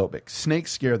fitophobic.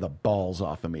 Snakes scare the balls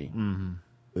off of me. Not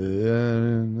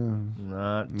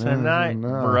tonight,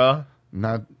 bruh.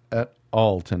 Not at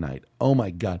all tonight. Oh, my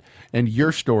God. And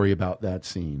your story about that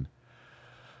scene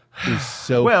is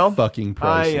so fucking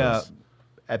priceless.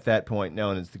 At that point,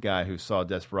 known as the guy who saw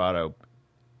Desperado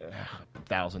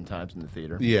 1,000 times in the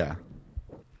theater. Yeah.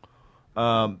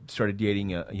 Started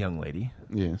dating a young lady.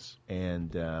 Yes.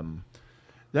 And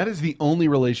that is the only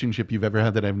relationship you've ever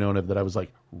had that I've known of that I was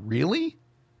like, really?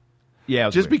 Yeah.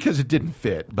 Just because it didn't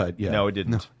fit, but yeah. No, it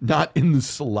didn't. No, not in the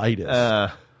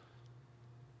slightest.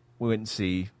 We went and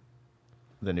see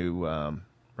the new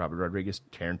Robert Rodriguez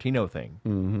Tarantino thing.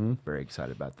 Mm-hmm. Very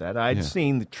excited about that. I'd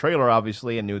seen the trailer,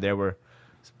 obviously, and knew there were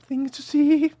some things to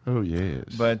see. Oh, yes.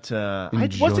 But I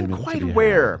wasn't quite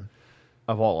aware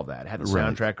of all of that. Had the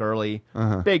soundtrack early.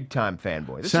 Big time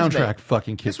fanboy. Soundtrack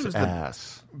fucking kicks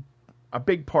ass. A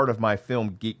big part of my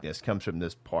film geekness comes from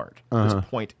this part, this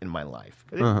point in my life.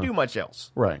 I didn't do much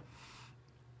else. Right.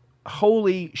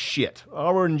 Holy shit.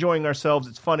 Oh, we're enjoying ourselves.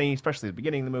 It's funny, especially at the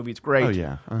beginning of the movie. It's great. Oh,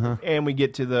 yeah. And we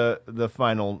get to the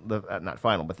final, not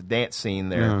final, but the dance scene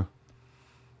there.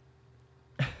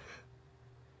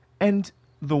 And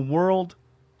the world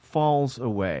falls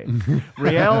away.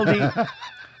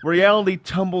 Reality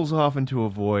tumbles off into a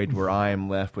void where I am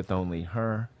left with only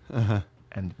her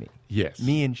and me. Yes.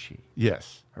 Me and she.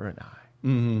 Yes. Her and I.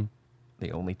 Mm-hmm.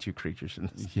 The only two creatures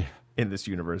in this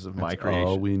universe of my That's creation.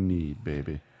 all we need,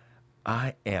 baby.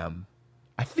 I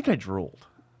think I drooled.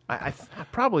 I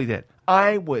probably did.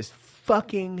 I was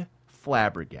fucking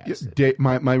flabbergasted. Dave,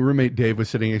 my roommate Dave was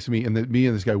sitting next to me, and me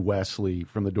and this guy Wesley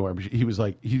from the dorm. He was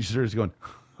like, he started going,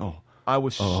 "Oh." I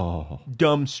was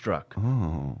dumbstruck.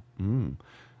 Oh.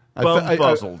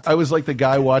 Bum-fuzzled. I was like the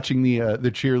guy watching the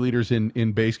cheerleaders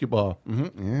in basketball.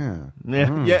 Yeah.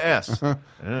 Yes.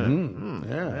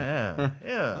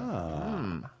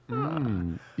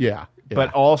 Yeah.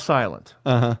 But all silent.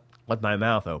 With my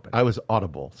mouth open. I was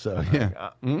audible, so yeah.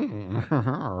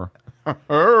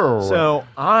 So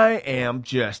I am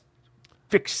just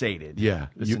fixated. Yeah.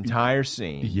 This entire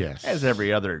scene. Yes. As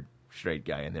every other straight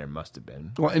guy in there must have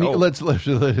been. Well, let's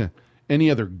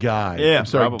any other guy. Yeah, I'm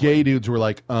sorry, probably. gay dudes were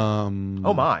like, oh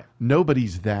my.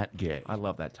 Nobody's that gay. I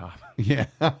love that topic. Yeah.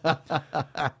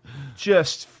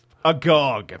 Just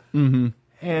agog. Mm-hmm.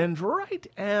 And right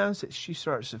as she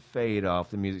starts to fade off,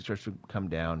 the music starts to come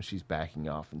down. She's backing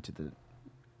off into the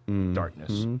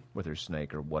darkness with her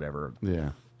snake or whatever. Yeah.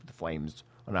 The flames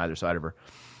on either side of her.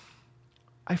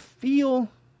 I feel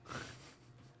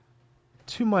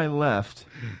to my left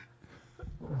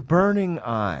burning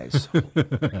eyes.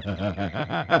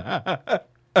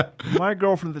 My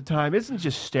girlfriend at the time isn't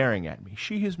just staring at me.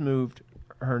 She has moved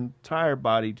her entire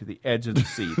body to the edge of the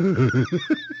seat.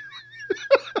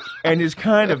 And is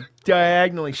kind of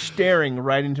diagonally staring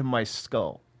right into my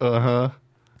skull.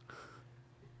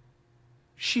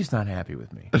 She's not happy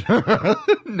with me.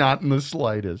 Not in the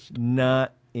slightest.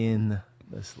 Not in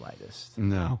the slightest.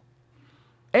 No.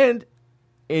 And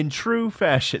in true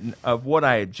fashion of what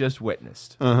I had just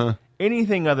witnessed,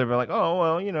 anything other than like,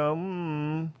 oh,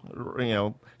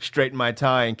 well, straighten my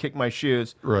tie and kick my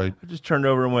shoes. Right. I just turned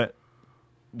over and went,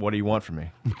 what do you want from me?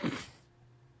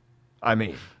 I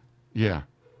mean. Yeah.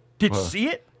 Did you see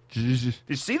it? Did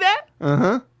you see that?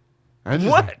 Uh-huh.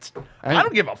 What? I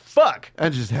don't give a fuck.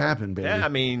 That just happened, baby. Yeah, I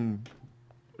mean,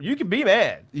 you can be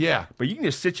mad. Yeah. But you can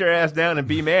just sit your ass down and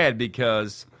be mad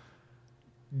because,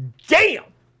 damn.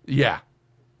 Yeah.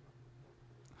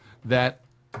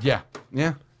 Yeah.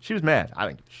 She was mad. I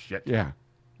didn't give a shit. Yeah.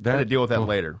 I had to deal with that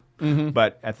later.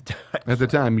 But at the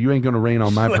time. You ain't going to rain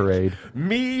on my parade.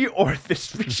 Me or this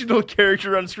fictional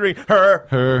character on screen.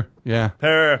 Her. Yeah.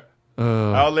 Her.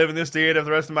 I'll live in this theater for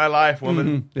the rest of my life,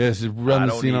 woman. Yes, run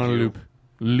the scene on a loop.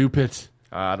 Loop it.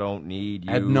 I don't need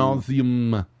you. Ad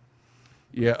nauseum.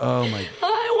 Yeah, oh my.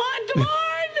 I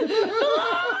want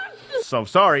more! So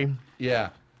sorry. Yeah.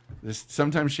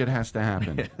 Sometimes shit has to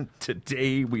happen.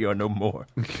 Today we are no more.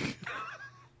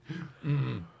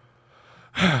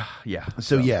 Yeah.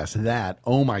 So yes, that.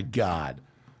 Oh my God.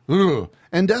 Ugh.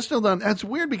 And Dusk Till Dawn, that's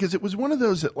weird because it was one of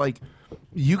those that, like,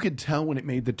 you could tell when it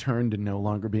made the turn to no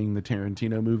longer being the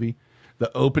Tarantino movie.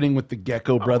 The opening with the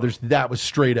Gecko brothers, that was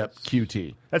straight up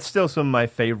QT. That's still some of my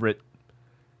favorite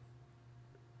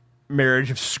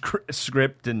marriage of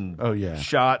script and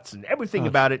shots and everything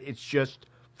about it. It's just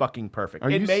fucking perfect.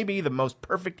 It may be the most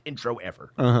perfect intro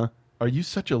ever. Uh-huh. Are you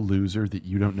such a loser that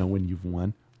you don't know when you've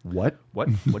won? What? What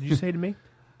did you say to me?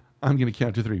 I'm going to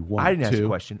count to 3. 1, I didn't 2. ask a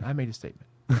question. I made a statement.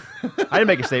 I didn't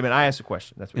make a statement. I asked a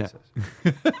question. That's what it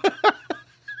says.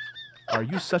 Are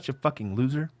you such a fucking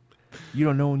loser? You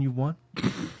don't know when you won?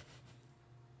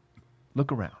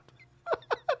 Look around.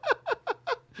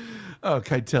 Oh,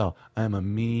 Keitel, I'm a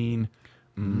mean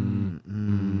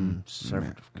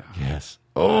servant of God. Yes.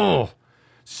 Oh,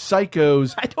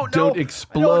 psychos don't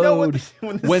explode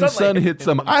when sun hits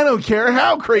them. I don't care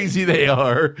how crazy they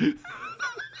are.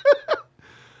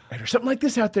 There's something like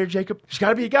this out there, Jacob. There's got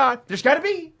to be a God. There's got to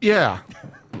be. Yeah.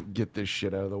 Get this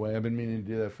shit out of the way. I've been meaning to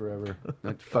do that forever.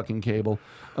 That fucking cable.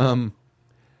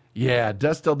 Yeah,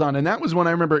 Dusk Till Dawn. And that was when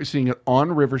I remember seeing it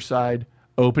on Riverside,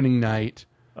 opening night.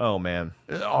 Oh, man.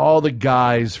 All the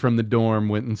guys from the dorm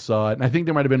went and saw it. And I think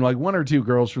there might have been like 1 or 2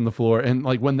 girls from the floor. And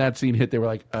like when that scene hit, they were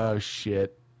like, oh,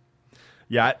 shit.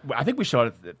 Yeah, I think we saw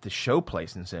it at the show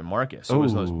place in San Marcos. It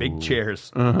was those big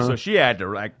chairs. So she had to,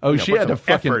 like, she had to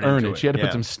fucking earn it. She had to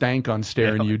put some stank on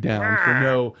staring you down for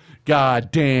no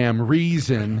goddamn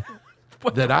reason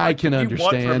that I can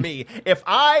understand. Want from me?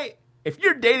 If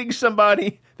you're dating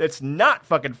somebody that's not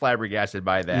fucking flabbergasted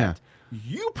by that,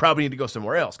 you probably need to go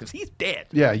somewhere else because he's dead.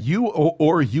 Yeah, you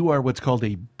or you are what's called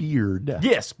a beard.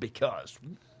 Yes, because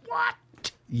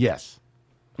what? Yes.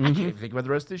 I can't even think about the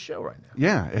rest of this show right now.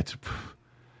 Yeah,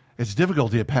 it's difficult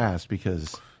to get past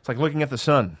because it's like looking at the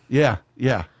sun. Yeah.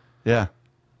 If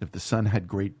the sun had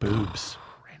great boobs,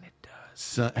 and it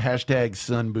does. Hashtag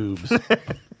sun boobs.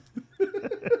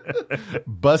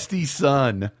 Busty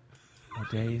sun. More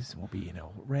days will be an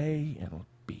array, and it'll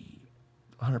be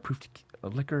 100 proof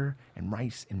liquor and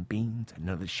rice and beans, and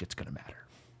none of this shit's gonna matter.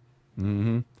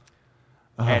 Mm-hmm.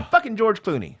 And fucking George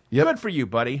Clooney. Yep. Good for you,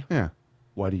 buddy. Yeah.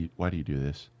 Why do you do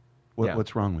this?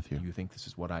 What's wrong with you? Do you think this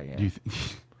is what I am? Do you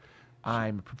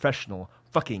I'm a professional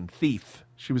fucking thief.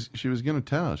 She was gonna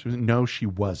tell. No, she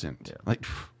wasn't. Yeah. Like,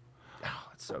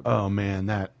 that's so good. Oh man,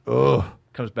 that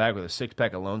comes back with a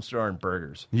 6-pack of Lone Star and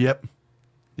burgers. Yep.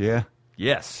 Yeah.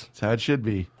 Yes. That's how it should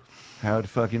be. How it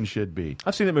fucking should be.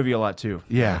 I've seen that movie a lot too.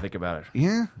 Yeah. When I think about it.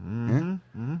 Yeah.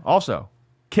 Also,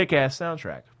 kick-ass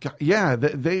soundtrack. Yeah,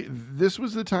 this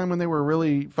was the time when they were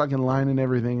really fucking lining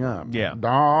everything up. Yeah.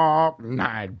 Dark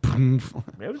Night.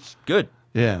 It was good.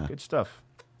 Yeah. Good stuff.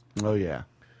 Oh, yeah.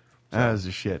 That was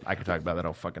the shit. I could talk about that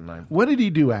all fucking night. What did he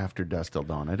do after Dusk Till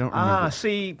Dawn? I don't remember.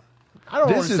 See, I don't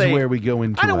want This to is say... where we go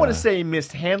into... I don't want to say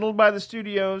mishandled by the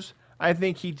studios. I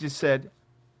think he just said,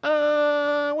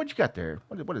 what you got there?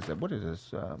 What is that? What is this?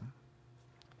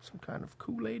 Some kind of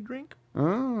Kool-Aid drink?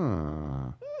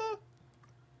 Ah.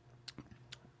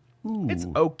 Ooh. It's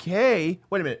okay.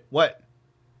 Wait a minute. What?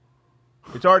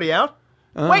 It's already out?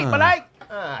 Wait,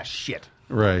 but shit.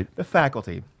 Right. The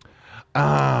Faculty.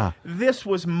 This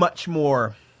was much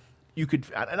more, you could,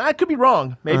 and I could be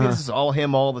wrong. Maybe this is all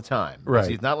him all the time.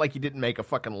 Right. It's not like he didn't make a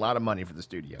fucking lot of money for the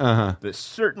studio. But it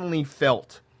certainly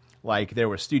felt like there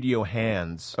were studio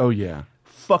hands. Oh, yeah.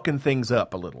 Fucking things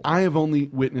up a little. I have only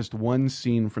witnessed one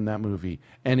scene from that movie,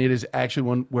 and it is actually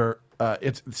one where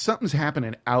it's something's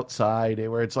happening outside,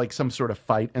 where it's like some sort of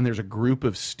fight, and there's a group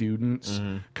of students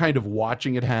kind of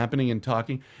watching it happening and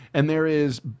talking, and there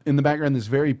is in the background this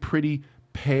very pretty,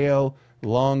 pale,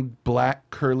 long, black,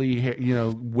 curly, hair,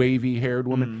 wavy haired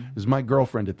woman. It was my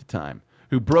girlfriend at the time,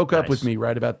 who broke up with me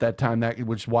right about that time.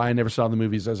 Which is why I never saw the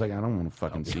movies. I was like, I don't want to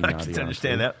fucking see Nadia. I can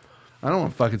understand that. I don't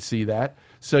want to fucking see that.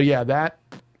 So yeah, that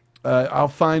I'll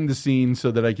find the scene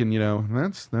so that I can,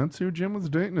 that's who Jim was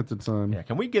dating at the time. Yeah,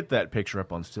 can we get that picture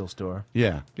up on Still Store?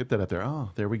 Yeah, get that up there.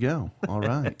 Oh, there we go. All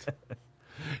right.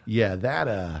 Yeah,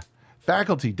 that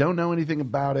Faculty, don't know anything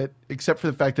about it except for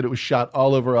the fact that it was shot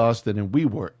all over Austin, and we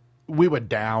were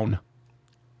down.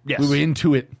 Yes. We were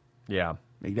into it. Yeah.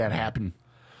 Make that happen.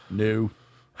 No.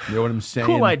 You know what I'm saying?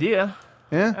 Cool idea.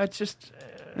 Yeah? It's just...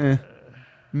 I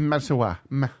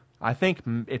think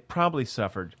it probably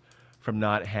suffered from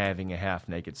not having a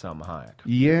half-naked Salma Hayek.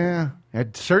 Yeah.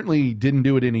 It certainly didn't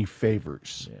do it any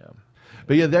favors. Yeah.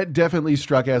 But yeah, that definitely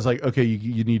struck as like, okay,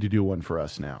 you need to do one for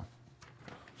us now.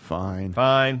 Fine.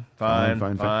 Fine.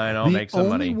 I'll make some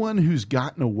money. The only one who's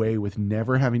gotten away with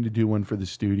never having to do one for the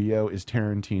studio is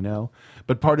Tarantino.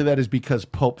 But part of that is because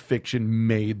Pulp Fiction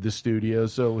made the studio.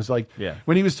 So it was like,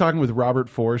 when he was talking with Robert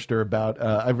Forster about,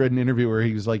 I've read an interview where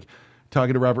he was like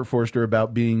talking to Robert Forster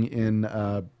about being in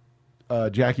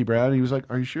Jackie Brown. And he was like,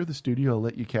 are you sure the studio will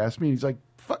let you cast me? And he's like,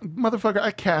 motherfucker,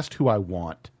 I cast who I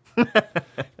want.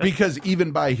 Because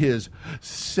even by his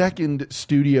second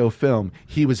studio film,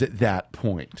 he was at that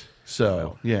point.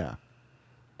 So, yeah.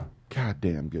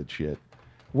 Goddamn good shit.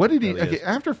 What did he... Really okay,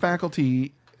 after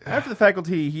Faculty... After the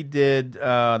Faculty, he did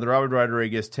the Robert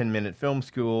Rodriguez 10-minute film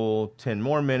school, 10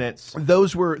 more minutes.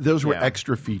 Those were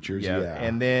extra features, yeah.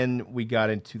 And then we got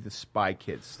into the Spy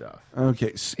Kids stuff.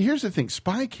 Okay, so here's the thing.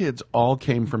 Spy Kids all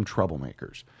came from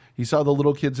troublemakers. He saw the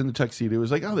little kids in the tuxedo. He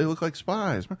was like, oh, they look like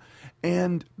spies.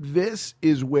 And this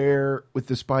is where, with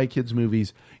the Spy Kids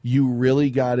movies, you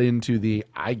really got into the,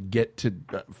 I get to,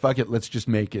 fuck it, let's just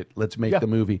make it. Let's make the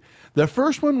movie. The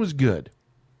first one was good.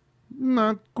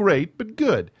 Not great, but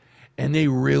good. And they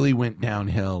really went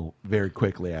downhill very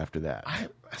quickly after that.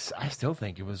 I still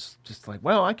think it was just like,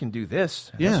 well, I can do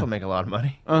this. Yeah. This will make a lot of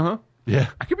money. Uh-huh. Yeah.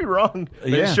 I could be wrong. But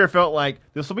it sure felt like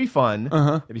this will be fun.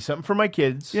 Uh-huh. It'll be something for my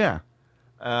kids. Yeah.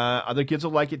 Other kids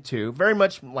will like it too. Very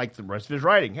much like the rest of his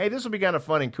writing. Hey, this will be kind of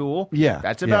fun and cool. Yeah.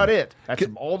 That's about it. That's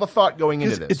all the thought going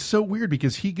into this. It's so weird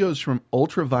because he goes from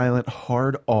ultra-violent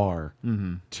hard R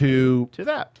to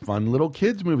that fun little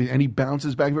kids movies, and he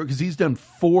bounces back and forth because he's done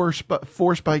four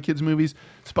Spy Kids movies: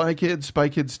 Spy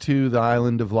Kids 2, The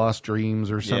Island of Lost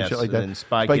Dreams, or some shit like that.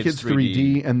 Spy Kids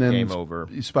 3D, and then Game Over.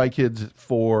 Spy Kids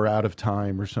 4, Out of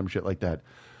Time, or some shit like that.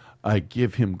 I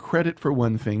give him credit for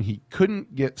one thing. He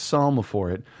couldn't get Salma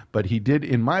for it, but he did,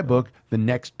 in my book, the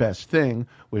next best thing,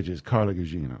 which is Carla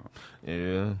Gugino.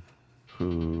 Yeah.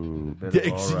 Who?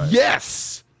 Right.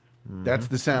 Yes! That's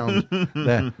the sound.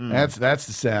 That's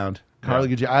the sound. Carla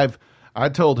Gugino. I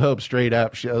told Hope straight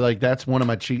up, that's one of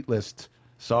my cheat lists.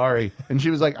 Sorry. And she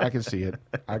was like, I can see it.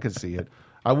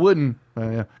 I wouldn't,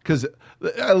 because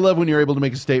I love when you're able to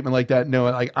make a statement like that. No,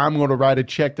 like I'm going to write a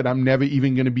check that I'm never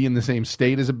even going to be in the same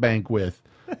state as a bank with.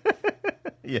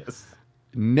 Yes.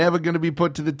 Never going to be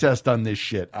put to the test on this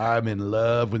shit. I'm in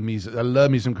love with me. I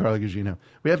love me some Carla Gugino.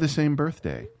 We have the same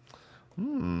birthday.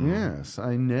 Yes,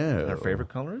 I know. Her favorite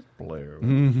color is blue.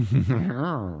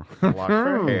 Lock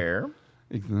her hair.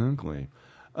 Exactly.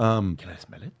 Can I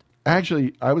smell it?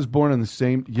 Actually, I was born on the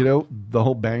same, the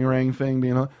whole Bangarang thing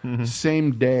being on,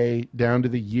 same day down to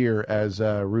the year as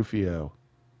Rufio.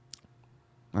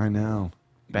 I know.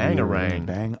 Bangarang.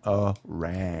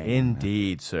 Bangarang.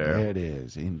 Indeed, sir. It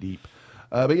is, indeed.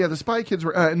 But yeah, the Spy Kids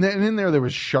were, and then in there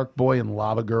was Shark Boy and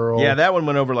Lava Girl. Yeah, that one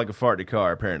went over like a fart to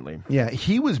car, apparently. Yeah,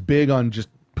 he was big on just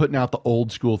putting out the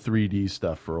old school 3D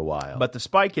stuff for a while. But the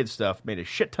Spy Kids stuff made a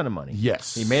shit ton of money.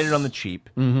 Yes. He made it on the cheap.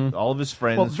 All of his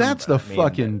friends. Well, that's the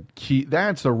fucking key.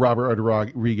 That's the Robert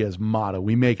Rodriguez motto.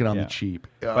 We make it on the cheap.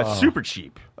 But super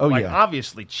cheap. Oh, like, yeah.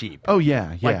 Obviously cheap. Oh,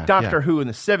 yeah. Like Doctor Who in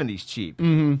the 70s cheap.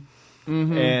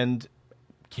 And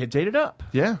kids ate it up.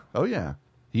 Yeah. Oh, yeah.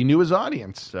 He knew his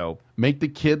audience. So make the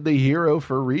kid the hero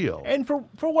for real. And for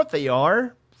what they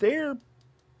are, they're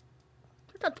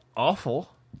not awful.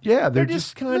 Yeah, they're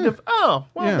just kind of,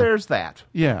 there's that.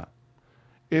 Yeah.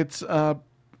 It's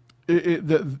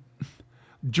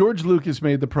George Lucas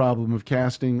made the problem of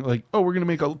casting like, we're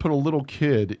going to put a little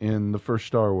kid in the first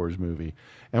Star Wars movie,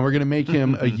 and we're going to make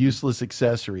him a useless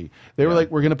accessory. They were like,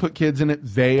 we're going to put kids in it.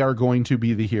 They are going to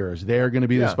be the heroes. They are going to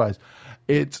be the spies.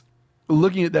 It's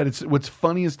looking at that. It's what's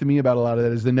funniest to me about a lot of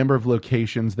that is the number of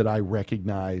locations that I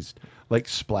recognized, like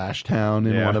Splash Town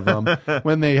in one of them,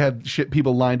 when they had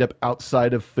people lined up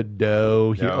outside of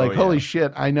Fido. Holy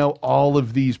shit, I know all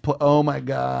of these. Oh my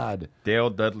God. Dale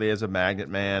Dudley as a Magnet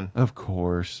Man. Of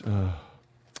course.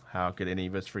 How could any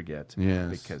of us forget? Yes.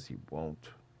 Because he won't.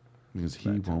 Because he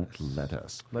won't let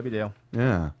us. Love you, Dale.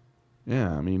 Yeah.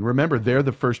 Yeah, I mean, remember, they're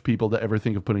the first people to ever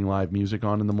think of putting live music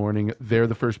on in the morning. They're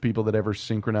the first people that ever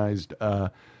synchronized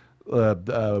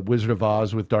Wizard of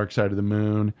Oz with Dark Side of the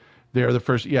Moon. They are the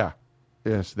first. Yeah,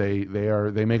 yes, they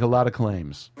are. They make a lot of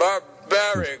claims.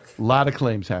 Barbaric. A lot of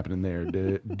claims happening there.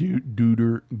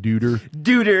 Duder.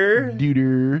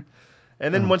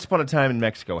 And then Once Upon a Time in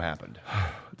Mexico happened.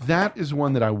 That is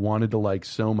one that I wanted to like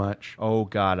so much. Oh,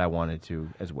 God, I wanted to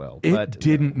as well. It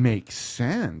didn't make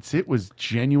sense. It was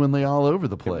genuinely all over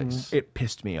the place. It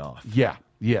pissed me off. Yeah.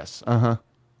 Yes.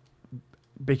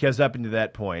 Because up until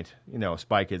that point,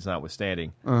 Spy Kids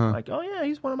notwithstanding, like, oh yeah,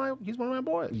 he's one of my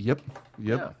boys. Yep.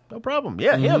 Yeah, no problem.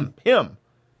 Yeah, him.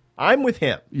 I'm with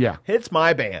him. Yeah. It's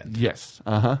my band. Yes.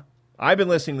 I've been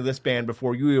listening to this band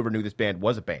before you ever knew this band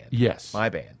was a band. Yes. My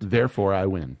band. Therefore, I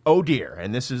win. Oh dear,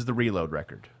 and this is the Reload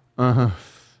record.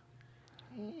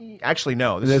 Actually,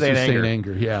 no. This is Saint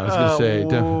Anger. Yeah, I was going to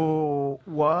say.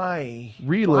 Why?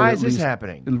 Reload. Why is this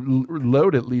happening?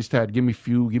 Load at least had Give Me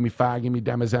Few, Give Me Five, Give Me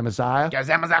Damazamazaya.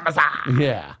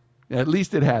 Yeah. At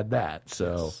least it had that.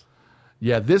 So,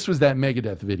 yeah, this was that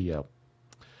Megadeth video.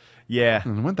 Yeah.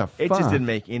 And what the fuck? It just didn't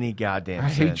make any goddamn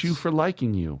sense. I hate you for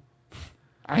liking you.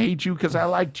 I hate you because I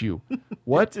liked you.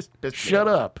 What? Shut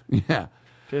up. Yeah.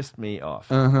 Pissed me off.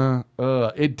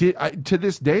 It did. To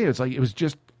this day, it's like it was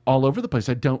just all over the place.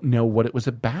 I don't know what it was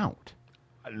about.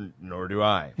 Nor do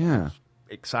I. Yeah.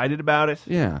 Excited about it.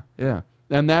 Yeah.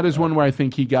 And that is one where I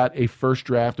think he got a first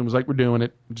draft and was like, we're doing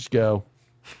it. Just go.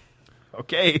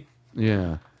 Okay.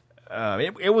 Yeah.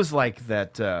 It was like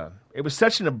that. It was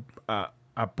such an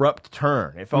abrupt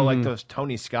turn. It felt like those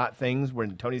Tony Scott things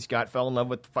when Tony Scott fell in love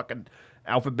with fucking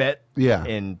Alphabet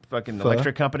and fucking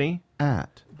Electric Company.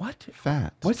 What?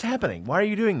 Fat. What's happening? Why are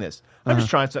you doing this? I'm just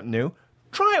trying something new.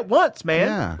 Try it once, man.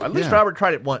 Yeah, At least Robert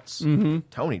tried it once.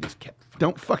 Tony just kept.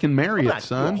 Don't fucking marry it,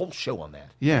 son. Do a whole show on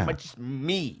that. Yeah. But just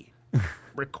me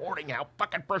recording how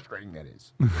fucking frustrating that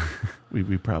is.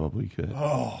 we probably could.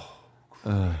 Oh,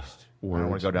 Christ. I don't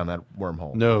want to go down that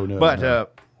wormhole. No. But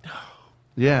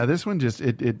yeah, this one just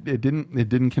it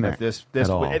didn't connect.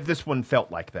 This one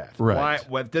felt like that. Right.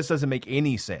 Why, this doesn't make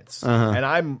any sense. And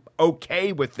I'm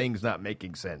okay with things not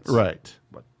making sense. Right.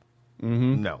 But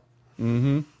no.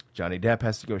 Johnny Depp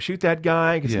has to go shoot that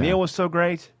guy because Neil was so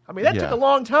great. I mean, that took a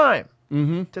long time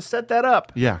to set that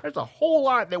up. Yeah. There's a whole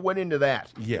lot that went into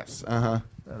that. Yes. I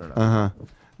don't know.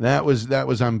 That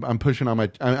was. I'm pushing on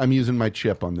my. I'm using my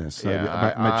chip on this.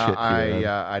 Yeah. My chip here.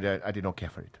 I did not care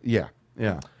for it.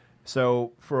 Yeah.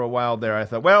 So for a while there, I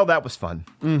thought, well, that was fun.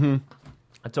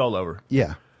 It's all over.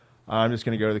 Yeah. I'm just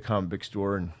going to go to the comic book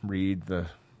store and read the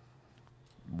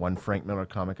one Frank Miller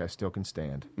comic I still can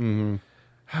stand.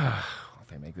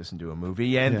 They make this into a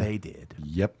movie, and they did.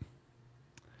 Yep.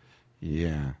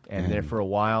 Yeah. And there for a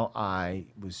while, I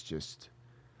was just,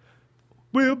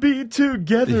 we'll be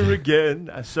together again.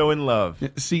 I'm so in love.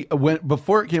 See,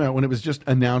 before it came out, when it was just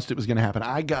announced it was going to happen,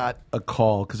 I got a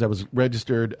call because I was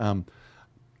registered.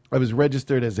 I was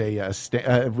registered as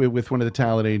with one of the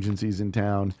talent agencies in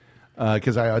town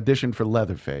because I auditioned for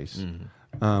Leatherface.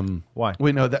 Why?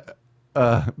 Wait, no, that.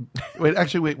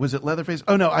 Wait, was it Leatherface?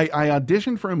 Oh no, I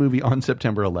auditioned for a movie on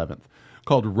September 11th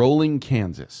called Rolling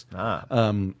Kansas.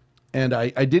 And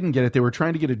I didn't get it. They were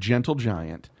trying to get a Gentle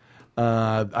Giant.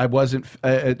 I wasn't,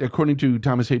 according to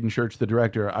Thomas Hayden Church, the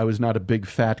director, I was not a big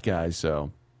fat guy,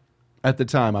 so at the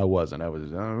time I wasn't. I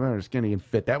was skinny and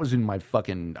fit. That was in my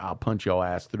fucking I'll punch your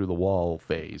ass through the wall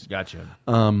phase. Gotcha.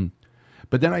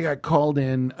 But then I got called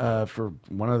in for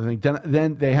one other thing.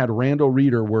 Then they had Randall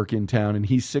Reeder work in town, and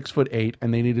he's 6'8",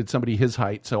 and they needed somebody his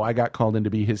height, so I got called in to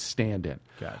be his stand-in.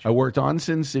 Gotcha. I worked on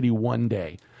Sin City one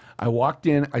day. I walked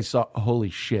in, I saw, holy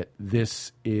shit,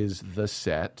 this is the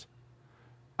set.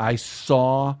 I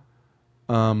saw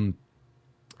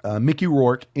Mickey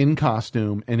Rourke in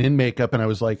costume and in makeup, and I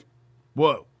was like,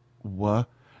 whoa. What?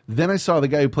 Then I saw the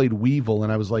guy who played Weevil,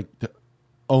 and I was like,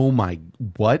 oh my,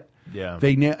 what? Yeah.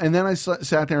 And then I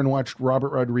sat there and watched Robert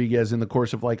Rodriguez in the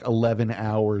course of like 11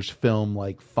 hours film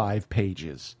like 5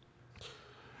 pages.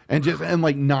 And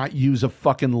like not use a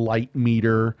fucking light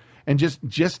meter and just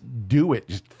do it.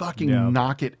 Just fucking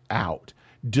knock it out.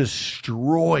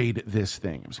 Destroyed this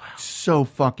thing. It was so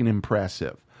fucking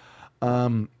impressive.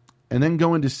 And then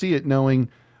going to see it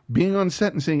being on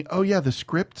set and seeing, oh yeah, the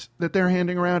scripts that they're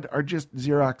handing around are just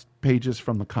Xerox pages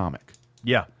from the comic.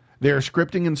 Yeah. They're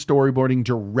scripting and storyboarding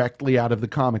directly out of the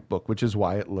comic book, which is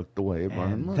why it looked the way it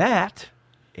was. And that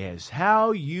is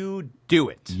how you do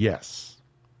it. Yes.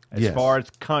 As far as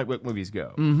comic book movies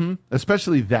go. Mm-hmm.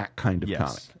 Especially that kind of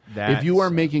comic. If you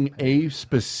are making a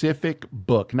specific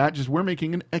book, not just we're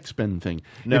making an X-Men thing.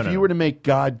 If you were to make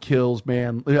God Kills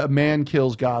Man, Man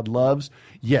Kills God Loves,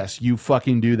 yes, you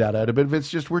fucking do that out of it. But if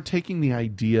it's just we're taking the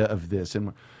idea of this,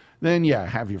 and then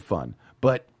have your fun.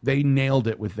 But they nailed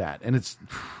it with that. And it's...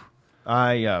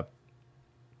 I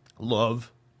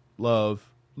Love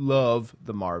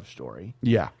the Marv story.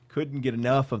 Yeah. Couldn't get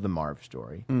enough of the Marv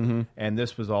story. Mhm. And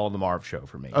this was all the Marv show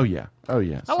for me. Oh, yeah. Oh,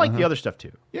 yes. I like the other stuff,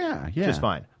 too. Yeah. Just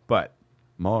fine. But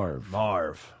Marv.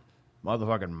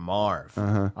 Motherfucking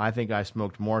Marv. I think I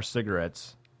smoked more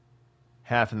cigarettes,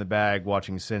 half in the bag,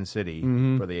 watching Sin City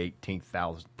for the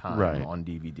 18,000th time on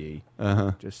DVD.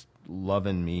 Just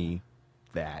loving me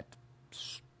that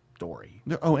story.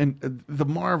 Oh, and the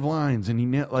Marv lines, and he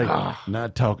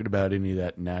not talking about any of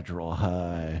that natural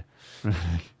high.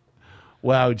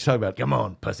 Wow, we talk about come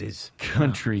on, pussies,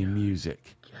 country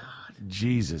music. God,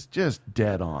 Jesus, just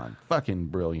dead on, fucking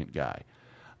brilliant guy.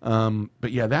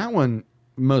 But yeah, that one,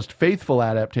 most faithful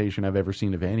adaptation I've ever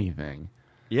seen of anything.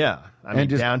 Yeah, I mean,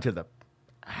 just, down to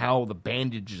how the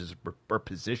bandages were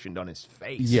positioned on his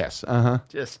face. Yes,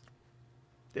 just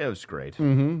it was great.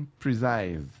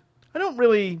 Precise. I don't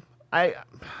really. I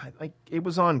like it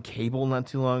was on cable not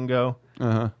too long ago.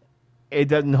 It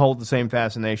doesn't hold the same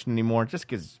fascination anymore, just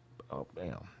because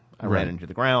I ran into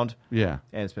the ground. Yeah,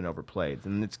 and it's been overplayed,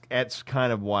 and that's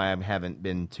kind of why I haven't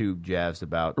been too jazzed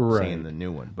about seeing the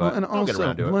new one. But well, and I'll also, get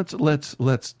around to it.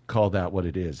 let's call that what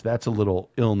it is. That's a little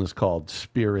illness called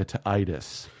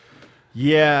spirititis.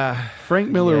 Yeah, Frank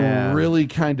Miller really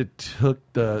kind of took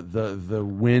the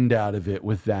wind out of it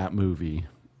with that movie.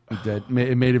 It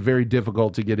made it very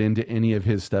difficult to get into any of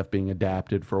his stuff being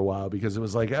adapted for a while because it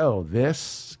was like, oh,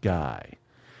 this guy.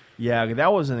 Yeah,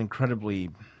 that was an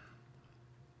incredibly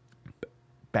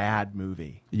bad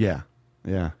movie. Yeah,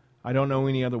 yeah. I don't know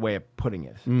any other way of putting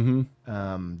it.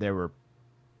 There were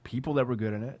people that were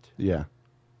good in it. Yeah.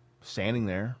 Standing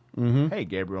there. Hey,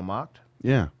 Gabriel Macht.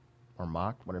 Yeah. Or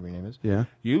Macht, whatever your name is. Yeah.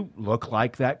 You look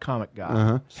like that comic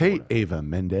guy. Hey, Ava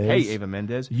Mendes. Hey, Ava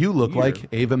Mendes. You look like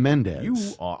Ava Mendes. You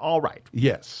are all right.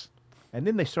 Yes. And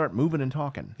then they start moving and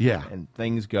talking. Yeah. And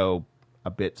things go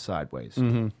a bit sideways.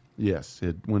 Yes,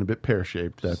 it went a bit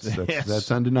pear-shaped.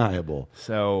 That's undeniable.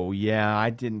 So, yeah,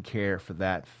 I didn't care for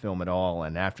that film at all.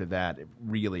 And after that, it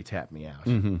really tapped me out.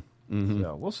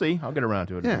 So, we'll see. I'll get around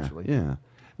to it eventually. Yeah.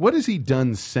 What has he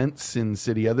done since Sin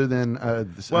City other than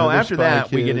well, after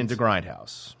that, we get into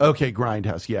Grindhouse. Okay,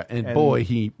 Grindhouse, yeah. And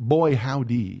boy,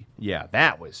 howdy. Yeah,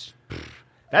 that's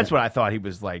what I thought he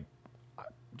was like,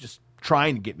 just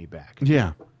trying to get me back.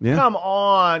 Yeah. Come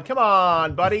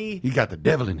on, buddy. He got the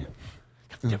devil in him.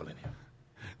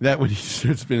 That when he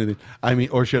starts spinning. I mean,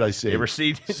 or should I say? You ever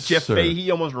see Jeff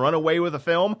Fahey almost run away with a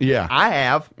film? Yeah, I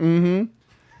have. And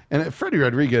Freddie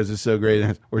Rodriguez is so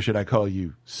great. Or should I call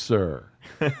you Sir?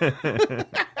 That's so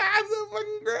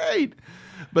fucking great.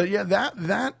 But yeah,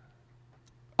 that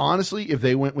honestly, if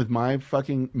they went with my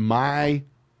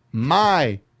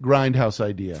Grindhouse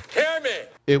idea,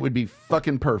 it would be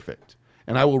fucking perfect.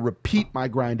 And I will repeat my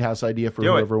Grindhouse idea for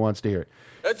whoever wants to hear it.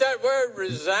 Let that word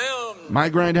resound. My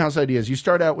Grindhouse idea is you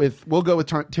start out with, we'll go with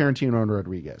Tarantino and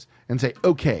Rodriguez and say,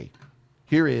 okay,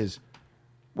 here is,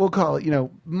 we'll call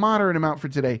it, moderate amount for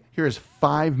today. Here is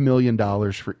 $5 million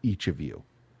for each of you.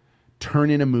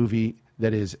 Turn in a movie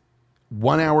that is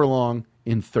 1 hour long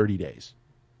in 30 days.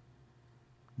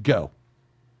 Go.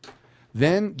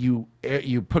 Then you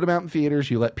put them out in theaters.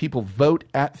 You let people vote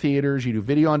at theaters. You do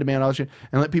video on demand, all that shit,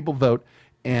 and let people vote.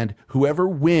 And whoever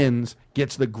wins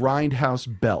gets the Grindhouse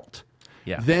belt.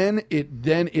 Yeah. Then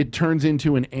it turns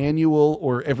into an annual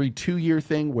or every 2-year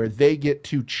thing where they get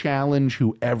to challenge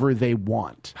whoever they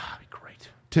want. That'd be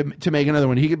great. To make another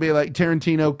one. He could be like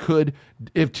Tarantino could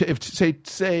if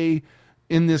say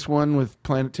in this one with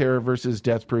Planet Terror versus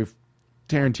Death Proof,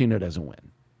 Tarantino doesn't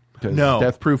win. Because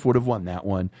Death Proof would have won that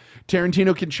one.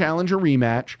 Tarantino can challenge a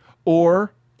rematch,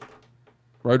 or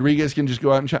Rodriguez can just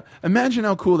go out and challenge. Imagine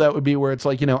how cool that would be where it's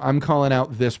like, I'm calling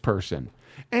out this person.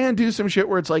 And do some shit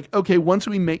where it's like, okay, once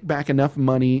we make back enough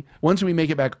money, once we make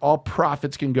it back, all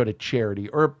profits can go to charity,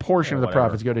 or a portion of the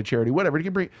profits go to charity, whatever. It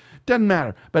can bring, doesn't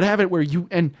matter. But have it where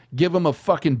and give them a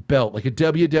fucking belt, like a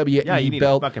WWE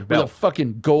belt with a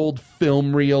fucking gold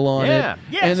film reel on it.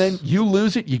 Yes. And then you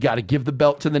lose it, you got to give the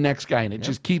belt to the next guy, and it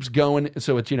just keeps going.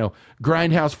 So it's,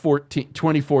 Grindhouse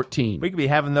 2014. We could be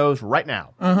having those right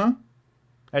now.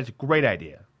 That's a great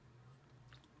idea.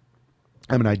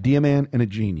 I'm an idea man and a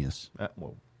genius.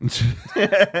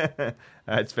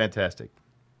 That's fantastic.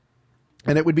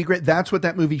 And it would be great. That's what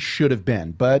that movie should have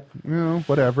been. But,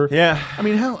 whatever. Yeah. I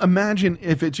mean, hell, imagine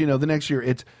if it's, the next year,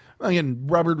 it's, again,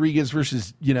 Robert Rodriguez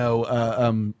versus,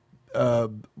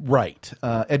 Wright,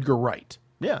 Edgar Wright.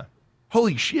 Yeah.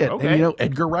 Holy shit. Okay. And,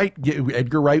 Edgar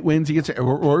Wright wins. He gets,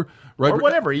 or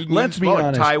whatever. Let's be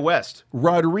honest. Ty West.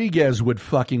 Rodriguez would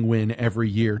fucking win every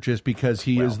year just because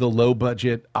he is the low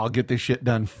budget, I'll get this shit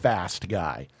done fast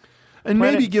guy. And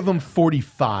maybe give them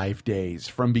 45 days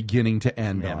from beginning to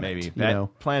end on maybe. it.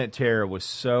 That Planet Terror was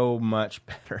so much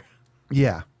better.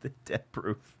 Yeah. The Death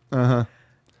Proof. Uh-huh.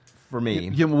 For me.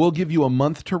 Yeah, we'll give you a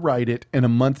month to write it and a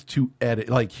month to edit.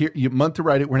 Like here, a month to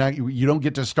write it. You don't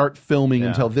get to start filming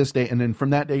until this day, and then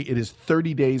from that day, it is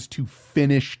 30 days to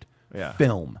finished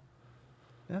film.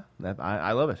 Yeah,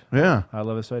 I love it. Yeah, I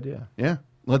love this idea. Yeah,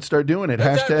 let's start doing it.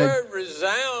 Let that Hashtag word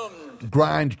resound.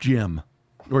 grind Jim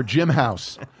or Jim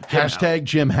House. Hashtag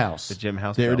Jim House. The Jim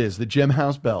House. There belt. it is. The Jim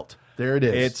House belt. There it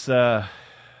is.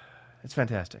 It's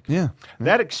fantastic. Yeah,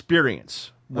 that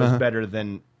experience was Uh-huh. better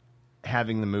than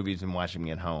having the movies and watching me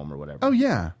at home or whatever. Oh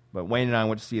yeah. But Wayne and I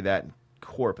went to see that in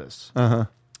Corpus. Uh-huh.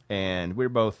 And we were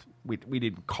both we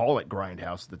didn't call it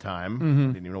Grindhouse at the time. Mhm.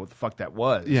 Didn't even know what the fuck that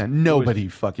was. Yeah, nobody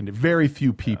fucking did. Very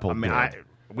few people I mean, did.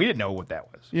 we didn't know what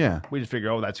that was. Yeah. We just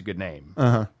figured, that's a good name.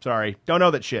 Uh-huh. Sorry. Don't know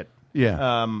that shit.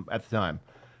 Yeah. At the time.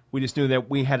 We just knew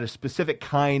that we had a specific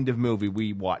kind of movie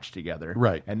we watched together.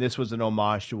 Right. And this was an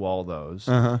homage to all those.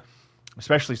 Uh-huh.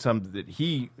 Especially some that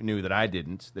he knew that I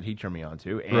didn't, that he turned me on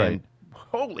to. And Right.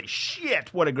 holy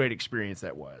shit, what a great experience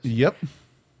that was. Yep.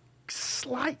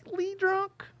 Slightly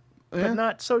drunk, Yeah. but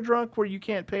not so drunk where you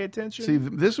can't pay attention. See,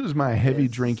 this was my heavy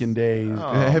drinking days,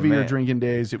 Oh, heavier man. drinking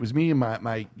days. It was me and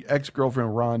my ex-girlfriend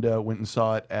Rhonda went and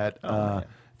saw it at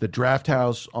the Draft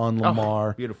House on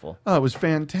Lamar. Beautiful. Oh, it was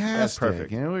fantastic. That's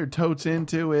perfect. You know, we were totes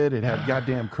into it. It had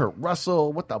goddamn Kurt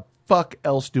Russell. What the fuck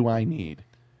else do I need?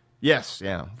 Yes,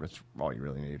 yeah, that's all you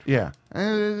really need. Yeah. Yeah,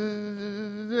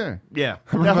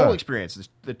 the whole experience,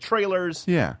 the trailers,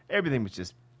 Yeah. everything was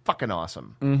just fucking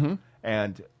awesome. Mhm.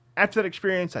 And after that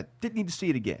experience, I didn't need to see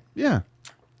it again. Yeah.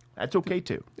 That's okay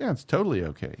too. Yeah, it's totally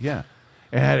okay. Yeah.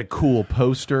 It had a cool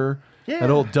poster, Yeah.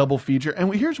 that old double feature.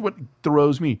 And here's what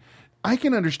throws me. I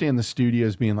can understand the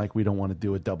studios being like, we don't want to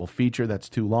do a double feature. That's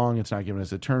too long. It's not giving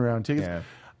us a turnaround tickets. Yeah.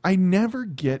 I never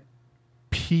get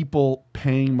people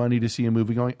paying money to see a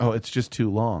movie going, oh, it's just too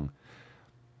long.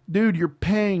 Dude, you're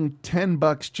paying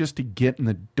 $10 just to get in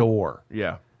the door.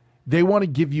 Yeah. They want to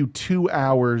give you 2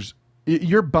 hours.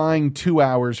 You're buying 2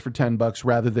 hours for $10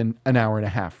 rather than an hour and a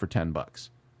half for $10.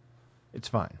 It's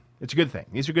fine. It's a good thing.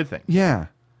 These are good things. Yeah.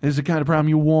 This is the kind of problem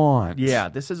you want. Yeah,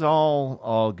 this is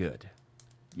all good.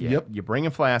 Yeah. Yep. You bring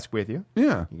a flask with you.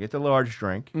 Yeah. You get the large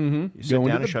drink. Mm-hmm. You sit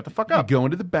down and shut the fuck up. You go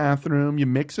into the bathroom, you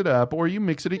mix it up, or you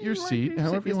mix it at your seat,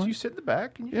 however you want. You sit in the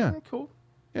back. And Yeah. Cool.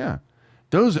 Yeah.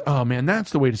 Those, oh man,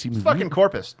 that's the way to see movies. Fucking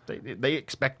Corpus. They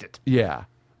expect it. Yeah.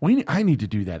 I need to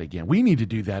do that again. We need to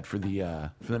do that for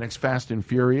the next Fast and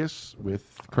Furious with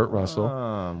Kurt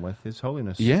Russell. With His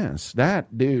Holiness. Yes,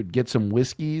 that dude. Get some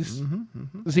whiskeys.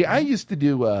 See, I used to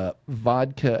do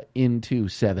vodka into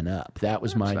 7-Up. That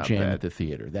was my not jam bad. at the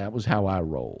theater. That was how I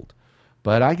rolled.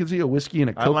 But I could see a whiskey and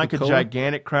a I Coca-Cola. like a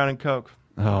gigantic Crown and Coke.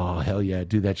 Oh hell yeah!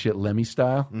 Do that shit Lemmy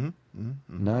style.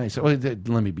 Nice. Oh, let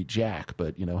me be Jack,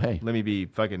 but hey. Let me be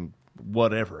fucking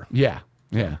whatever. Yeah.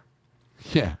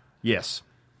 Yes.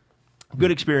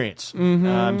 Good experice.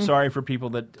 I'm sorry for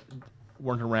people that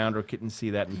weren't around or couldn't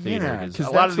see that in theater. Yeah, 'cause 'cause a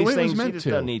lot that's of the these way it was things you meant just to.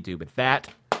 don't need to. But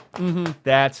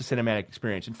that's a cinematic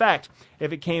experience. In fact,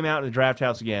 if it came out in the Draft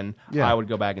House again, Yeah. I would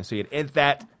go back and see it in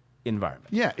that environment.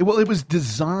 Yeah, well, it was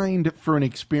designed for an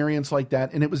experience like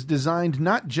that, and it was designed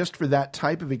not just for that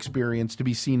type of experience to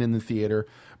be seen in the theater,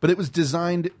 but it was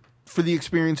designed for the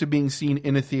experience of being seen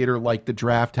in a theater like the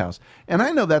Draft House. And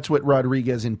I know that's what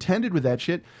Rodriguez intended with that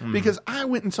shit, because I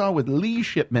went and saw with Lee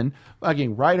Shipman,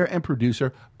 fucking writer and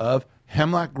producer of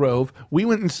Hemlock Grove. We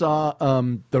went and saw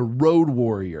The Road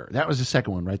Warrior. That was the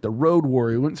second one, right? The Road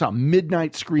Warrior. We went and saw a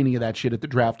midnight screening of that shit at the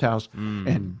Draft House.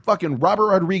 And fucking Robert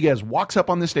Rodriguez walks up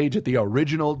on the stage at the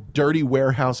original Dirty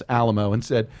Warehouse Alamo and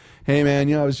said, hey,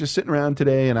 man, I was just sitting around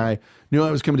today and I knew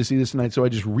I was coming to see this tonight, so I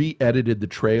just re-edited the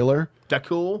trailer. That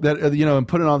cool? That and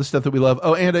put in all the stuff that we love.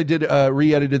 Oh, and I did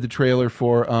re-edited the trailer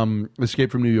for Escape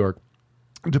from New York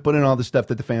to put in all the stuff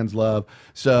that the fans love.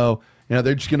 So,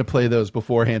 they're just going to play those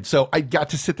beforehand. So I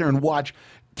got to sit there and watch.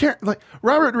 Robert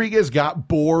Rodriguez got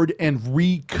bored and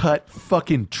recut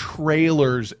fucking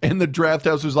trailers, and the Draft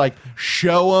House was like,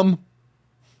 show them.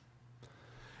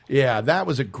 Yeah, that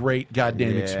was a great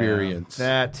goddamn experience.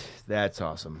 That's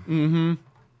awesome.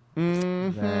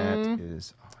 That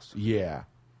is awesome. Yeah.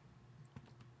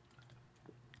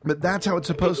 But that's how it's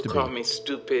supposed to be. Call me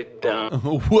stupid, dumb.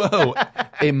 Whoa,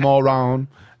 a moron.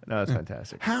 No, that's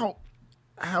fantastic. How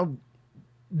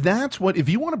that's what, if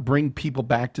you want to bring people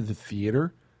back to the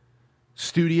theater,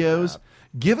 studios,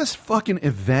 give us fucking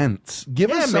events.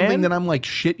 Give us something that I'm like,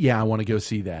 shit, yeah, I want to go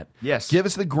see that. Yes. Give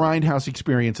us the Grindhouse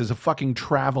experience as a fucking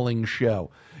traveling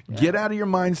show. Get out of your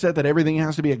mindset that everything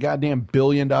has to be a goddamn $1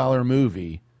 billion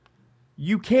movie.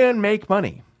 You can make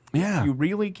money. Yeah. You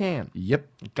really can. Yep.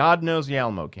 God knows the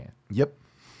Alamo can. Yep.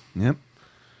 Yep.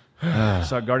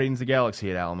 Saw Guardians of the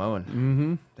Galaxy at Alamo,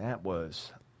 and that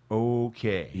was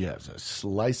okay. Yeah, it was a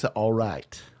slice of all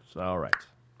right. It's all right.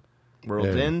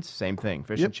 World's End, same thing.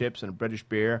 Fish and chips and a British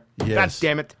beer. Yes. God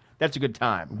damn it. That's a good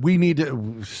time. We need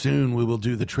to, soon we will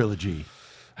do the trilogy.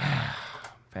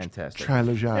 Fantastic.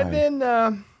 Trilogy. And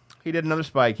then he did another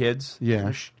Spy Kids. Yeah.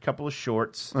 A couple of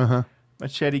shorts. Uh-huh.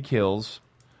 Machete Kills.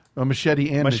 Oh, Machete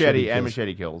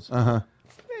Machete Kills. Uh-huh.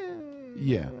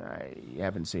 Yeah. I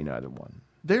haven't seen either one.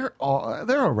 They're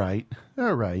all right. They're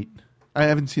all right. I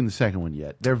haven't seen the second one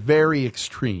yet. They're very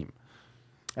extreme.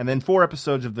 And then 4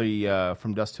 episodes of the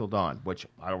From Dusk Till Dawn, which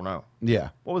I don't know. Yeah.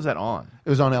 What was that on? It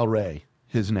was on El Rey,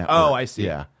 his network. Oh, I see.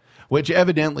 Yeah. Which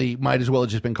evidently might as well have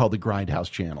just been called the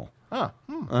Grindhouse Channel. Huh.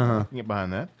 Uh-huh. I can get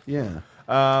behind that. Yeah.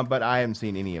 But I haven't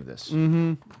seen any of this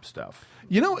stuff.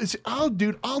 You know, I'll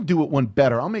do it one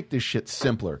better. I'll make this shit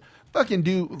simpler. Fucking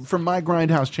do, from my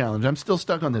Grindhouse challenge, I'm still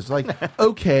stuck on this. Like,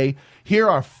 okay, here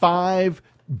are 5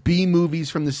 B movies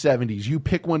from the 70s. You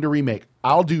pick one to remake.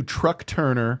 I'll do Truck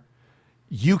Turner.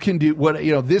 You can do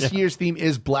this year's theme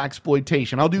is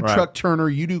blaxploitation. I'll do Truck Turner.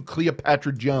 You do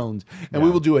Cleopatra Jones, and we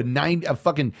will do a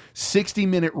fucking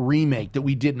 60-minute remake that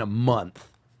we did in a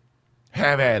month.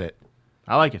 Have at it.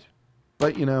 I like it.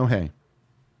 But hey,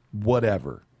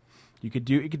 whatever. You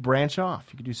could branch off.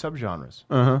 You could do subgenres.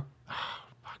 Uh-huh.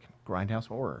 Fucking Grindhouse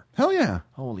horror. Hell yeah.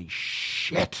 Holy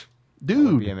shit. Dude.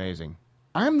 That would be amazing.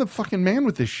 I'm the fucking man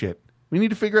with this shit. We need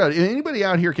to figure out if anybody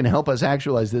out here can help us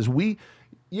actualize this.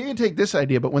 You can take this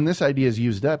idea, but when this idea is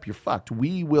used up, you're fucked.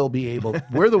 We will be able.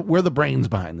 We're the brains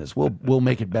behind this. We'll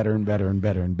make it better and better and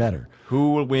better and better.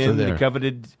 Who will win the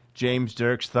coveted James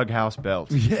Dirks Thug House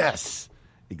belt? Yes,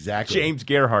 exactly. James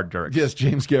Gerhard Dirks. Yes,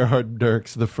 James Gerhard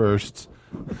Dirks the first.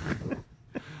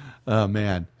 Oh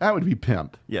man, that would be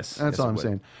pimp. Yes, that's all I'm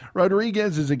saying.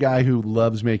 Rodriguez is a guy who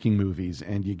loves making movies,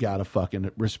 and you gotta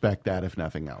fucking respect that if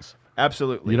nothing else.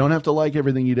 Absolutely. You don't have to like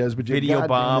everything he does, but Video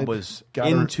Bob was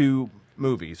into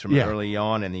movies from early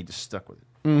on, and he just stuck with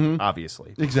it.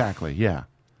 Obviously, exactly. Yeah,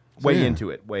 way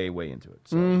into it. Way into it.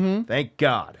 So thank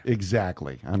God.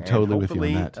 Exactly. I'm totally with you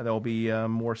on that. There'll be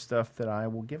more stuff that I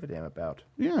will give a damn about.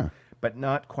 Yeah, but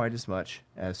not quite as much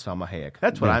as Salma Hayek.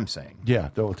 That's what I'm saying. Yeah,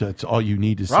 that's all you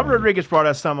need to say. Robert Rodriguez brought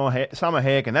us Salma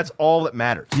Hayek, and that's all that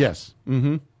matters. Yes.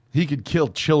 Mm-hmm. He could kill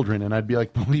children, and I'd be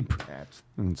like, Salma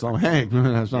Hayek. Salma Hayek.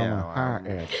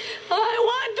 I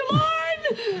want to mourn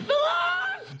the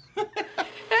loss and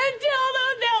tell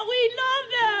them that we love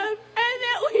them and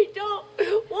that we don't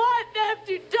want them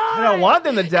to die. I don't want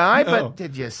them to die, but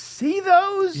did you see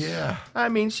those? Yeah. I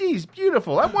mean, she's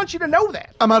beautiful. I want you to know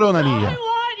that. Madonna I mia.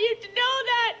 want you to know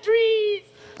that, trees.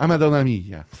 Madonna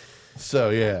mia.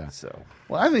 So, yeah.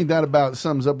 Well, I think that about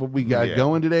sums up what we got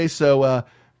going today. So,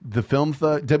 the Film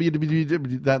Thug,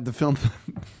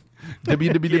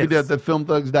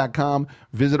 www.thefilmthugs.com.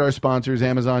 Visit our sponsors,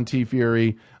 Amazon,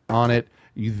 T-Fury, on it.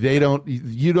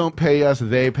 You don't pay us,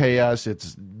 they pay us.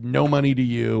 It's no money to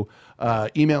you.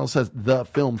 Email us at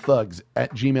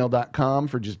thefilmthugs@gmail.com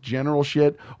for just general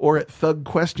shit, or at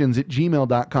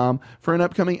thugquestions@gmail.com for an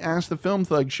upcoming Ask the Film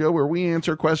Thug show where we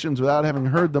answer questions without having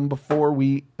heard them before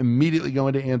we immediately go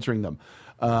into answering them.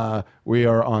 We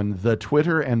are on the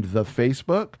Twitter and the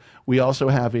Facebook. We also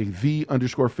have a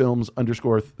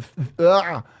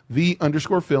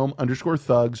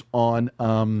the_film_thugs on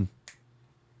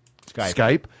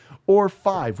Skype or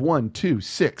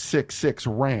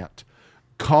 512-666-RANT.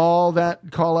 Call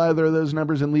either of those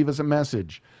numbers and leave us a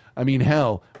message. I mean,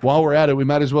 hell, while we're at it, we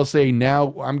might as well say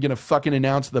now I'm going to fucking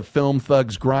announce the Film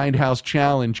Thugs Grindhouse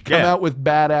Challenge. Come out with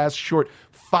badass short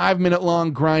 5-minute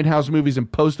long Grindhouse movies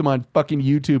and post them on fucking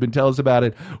YouTube and tell us about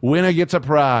it. Winner gets a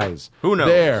prize. Who knows?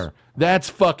 There. That's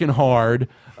fucking hard.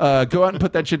 Go out and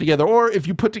put that shit together. Or if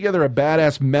you put together a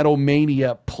badass Metal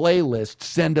Mania playlist,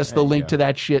 send us the link to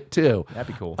that shit too. That'd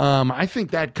be cool. I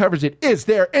think that covers it. Is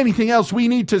there anything else we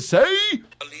need to say?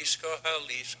 Jalisco,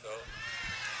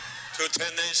 tu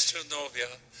tenés tu novia,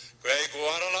 Greg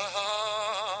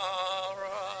Guadalajara.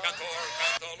 Cantor,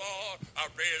 cantolor,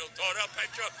 abril todo el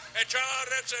pecho, echar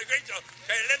ese grito,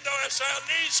 que lindo es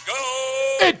Jalisco.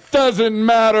 It doesn't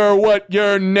matter what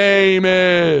your name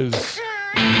is.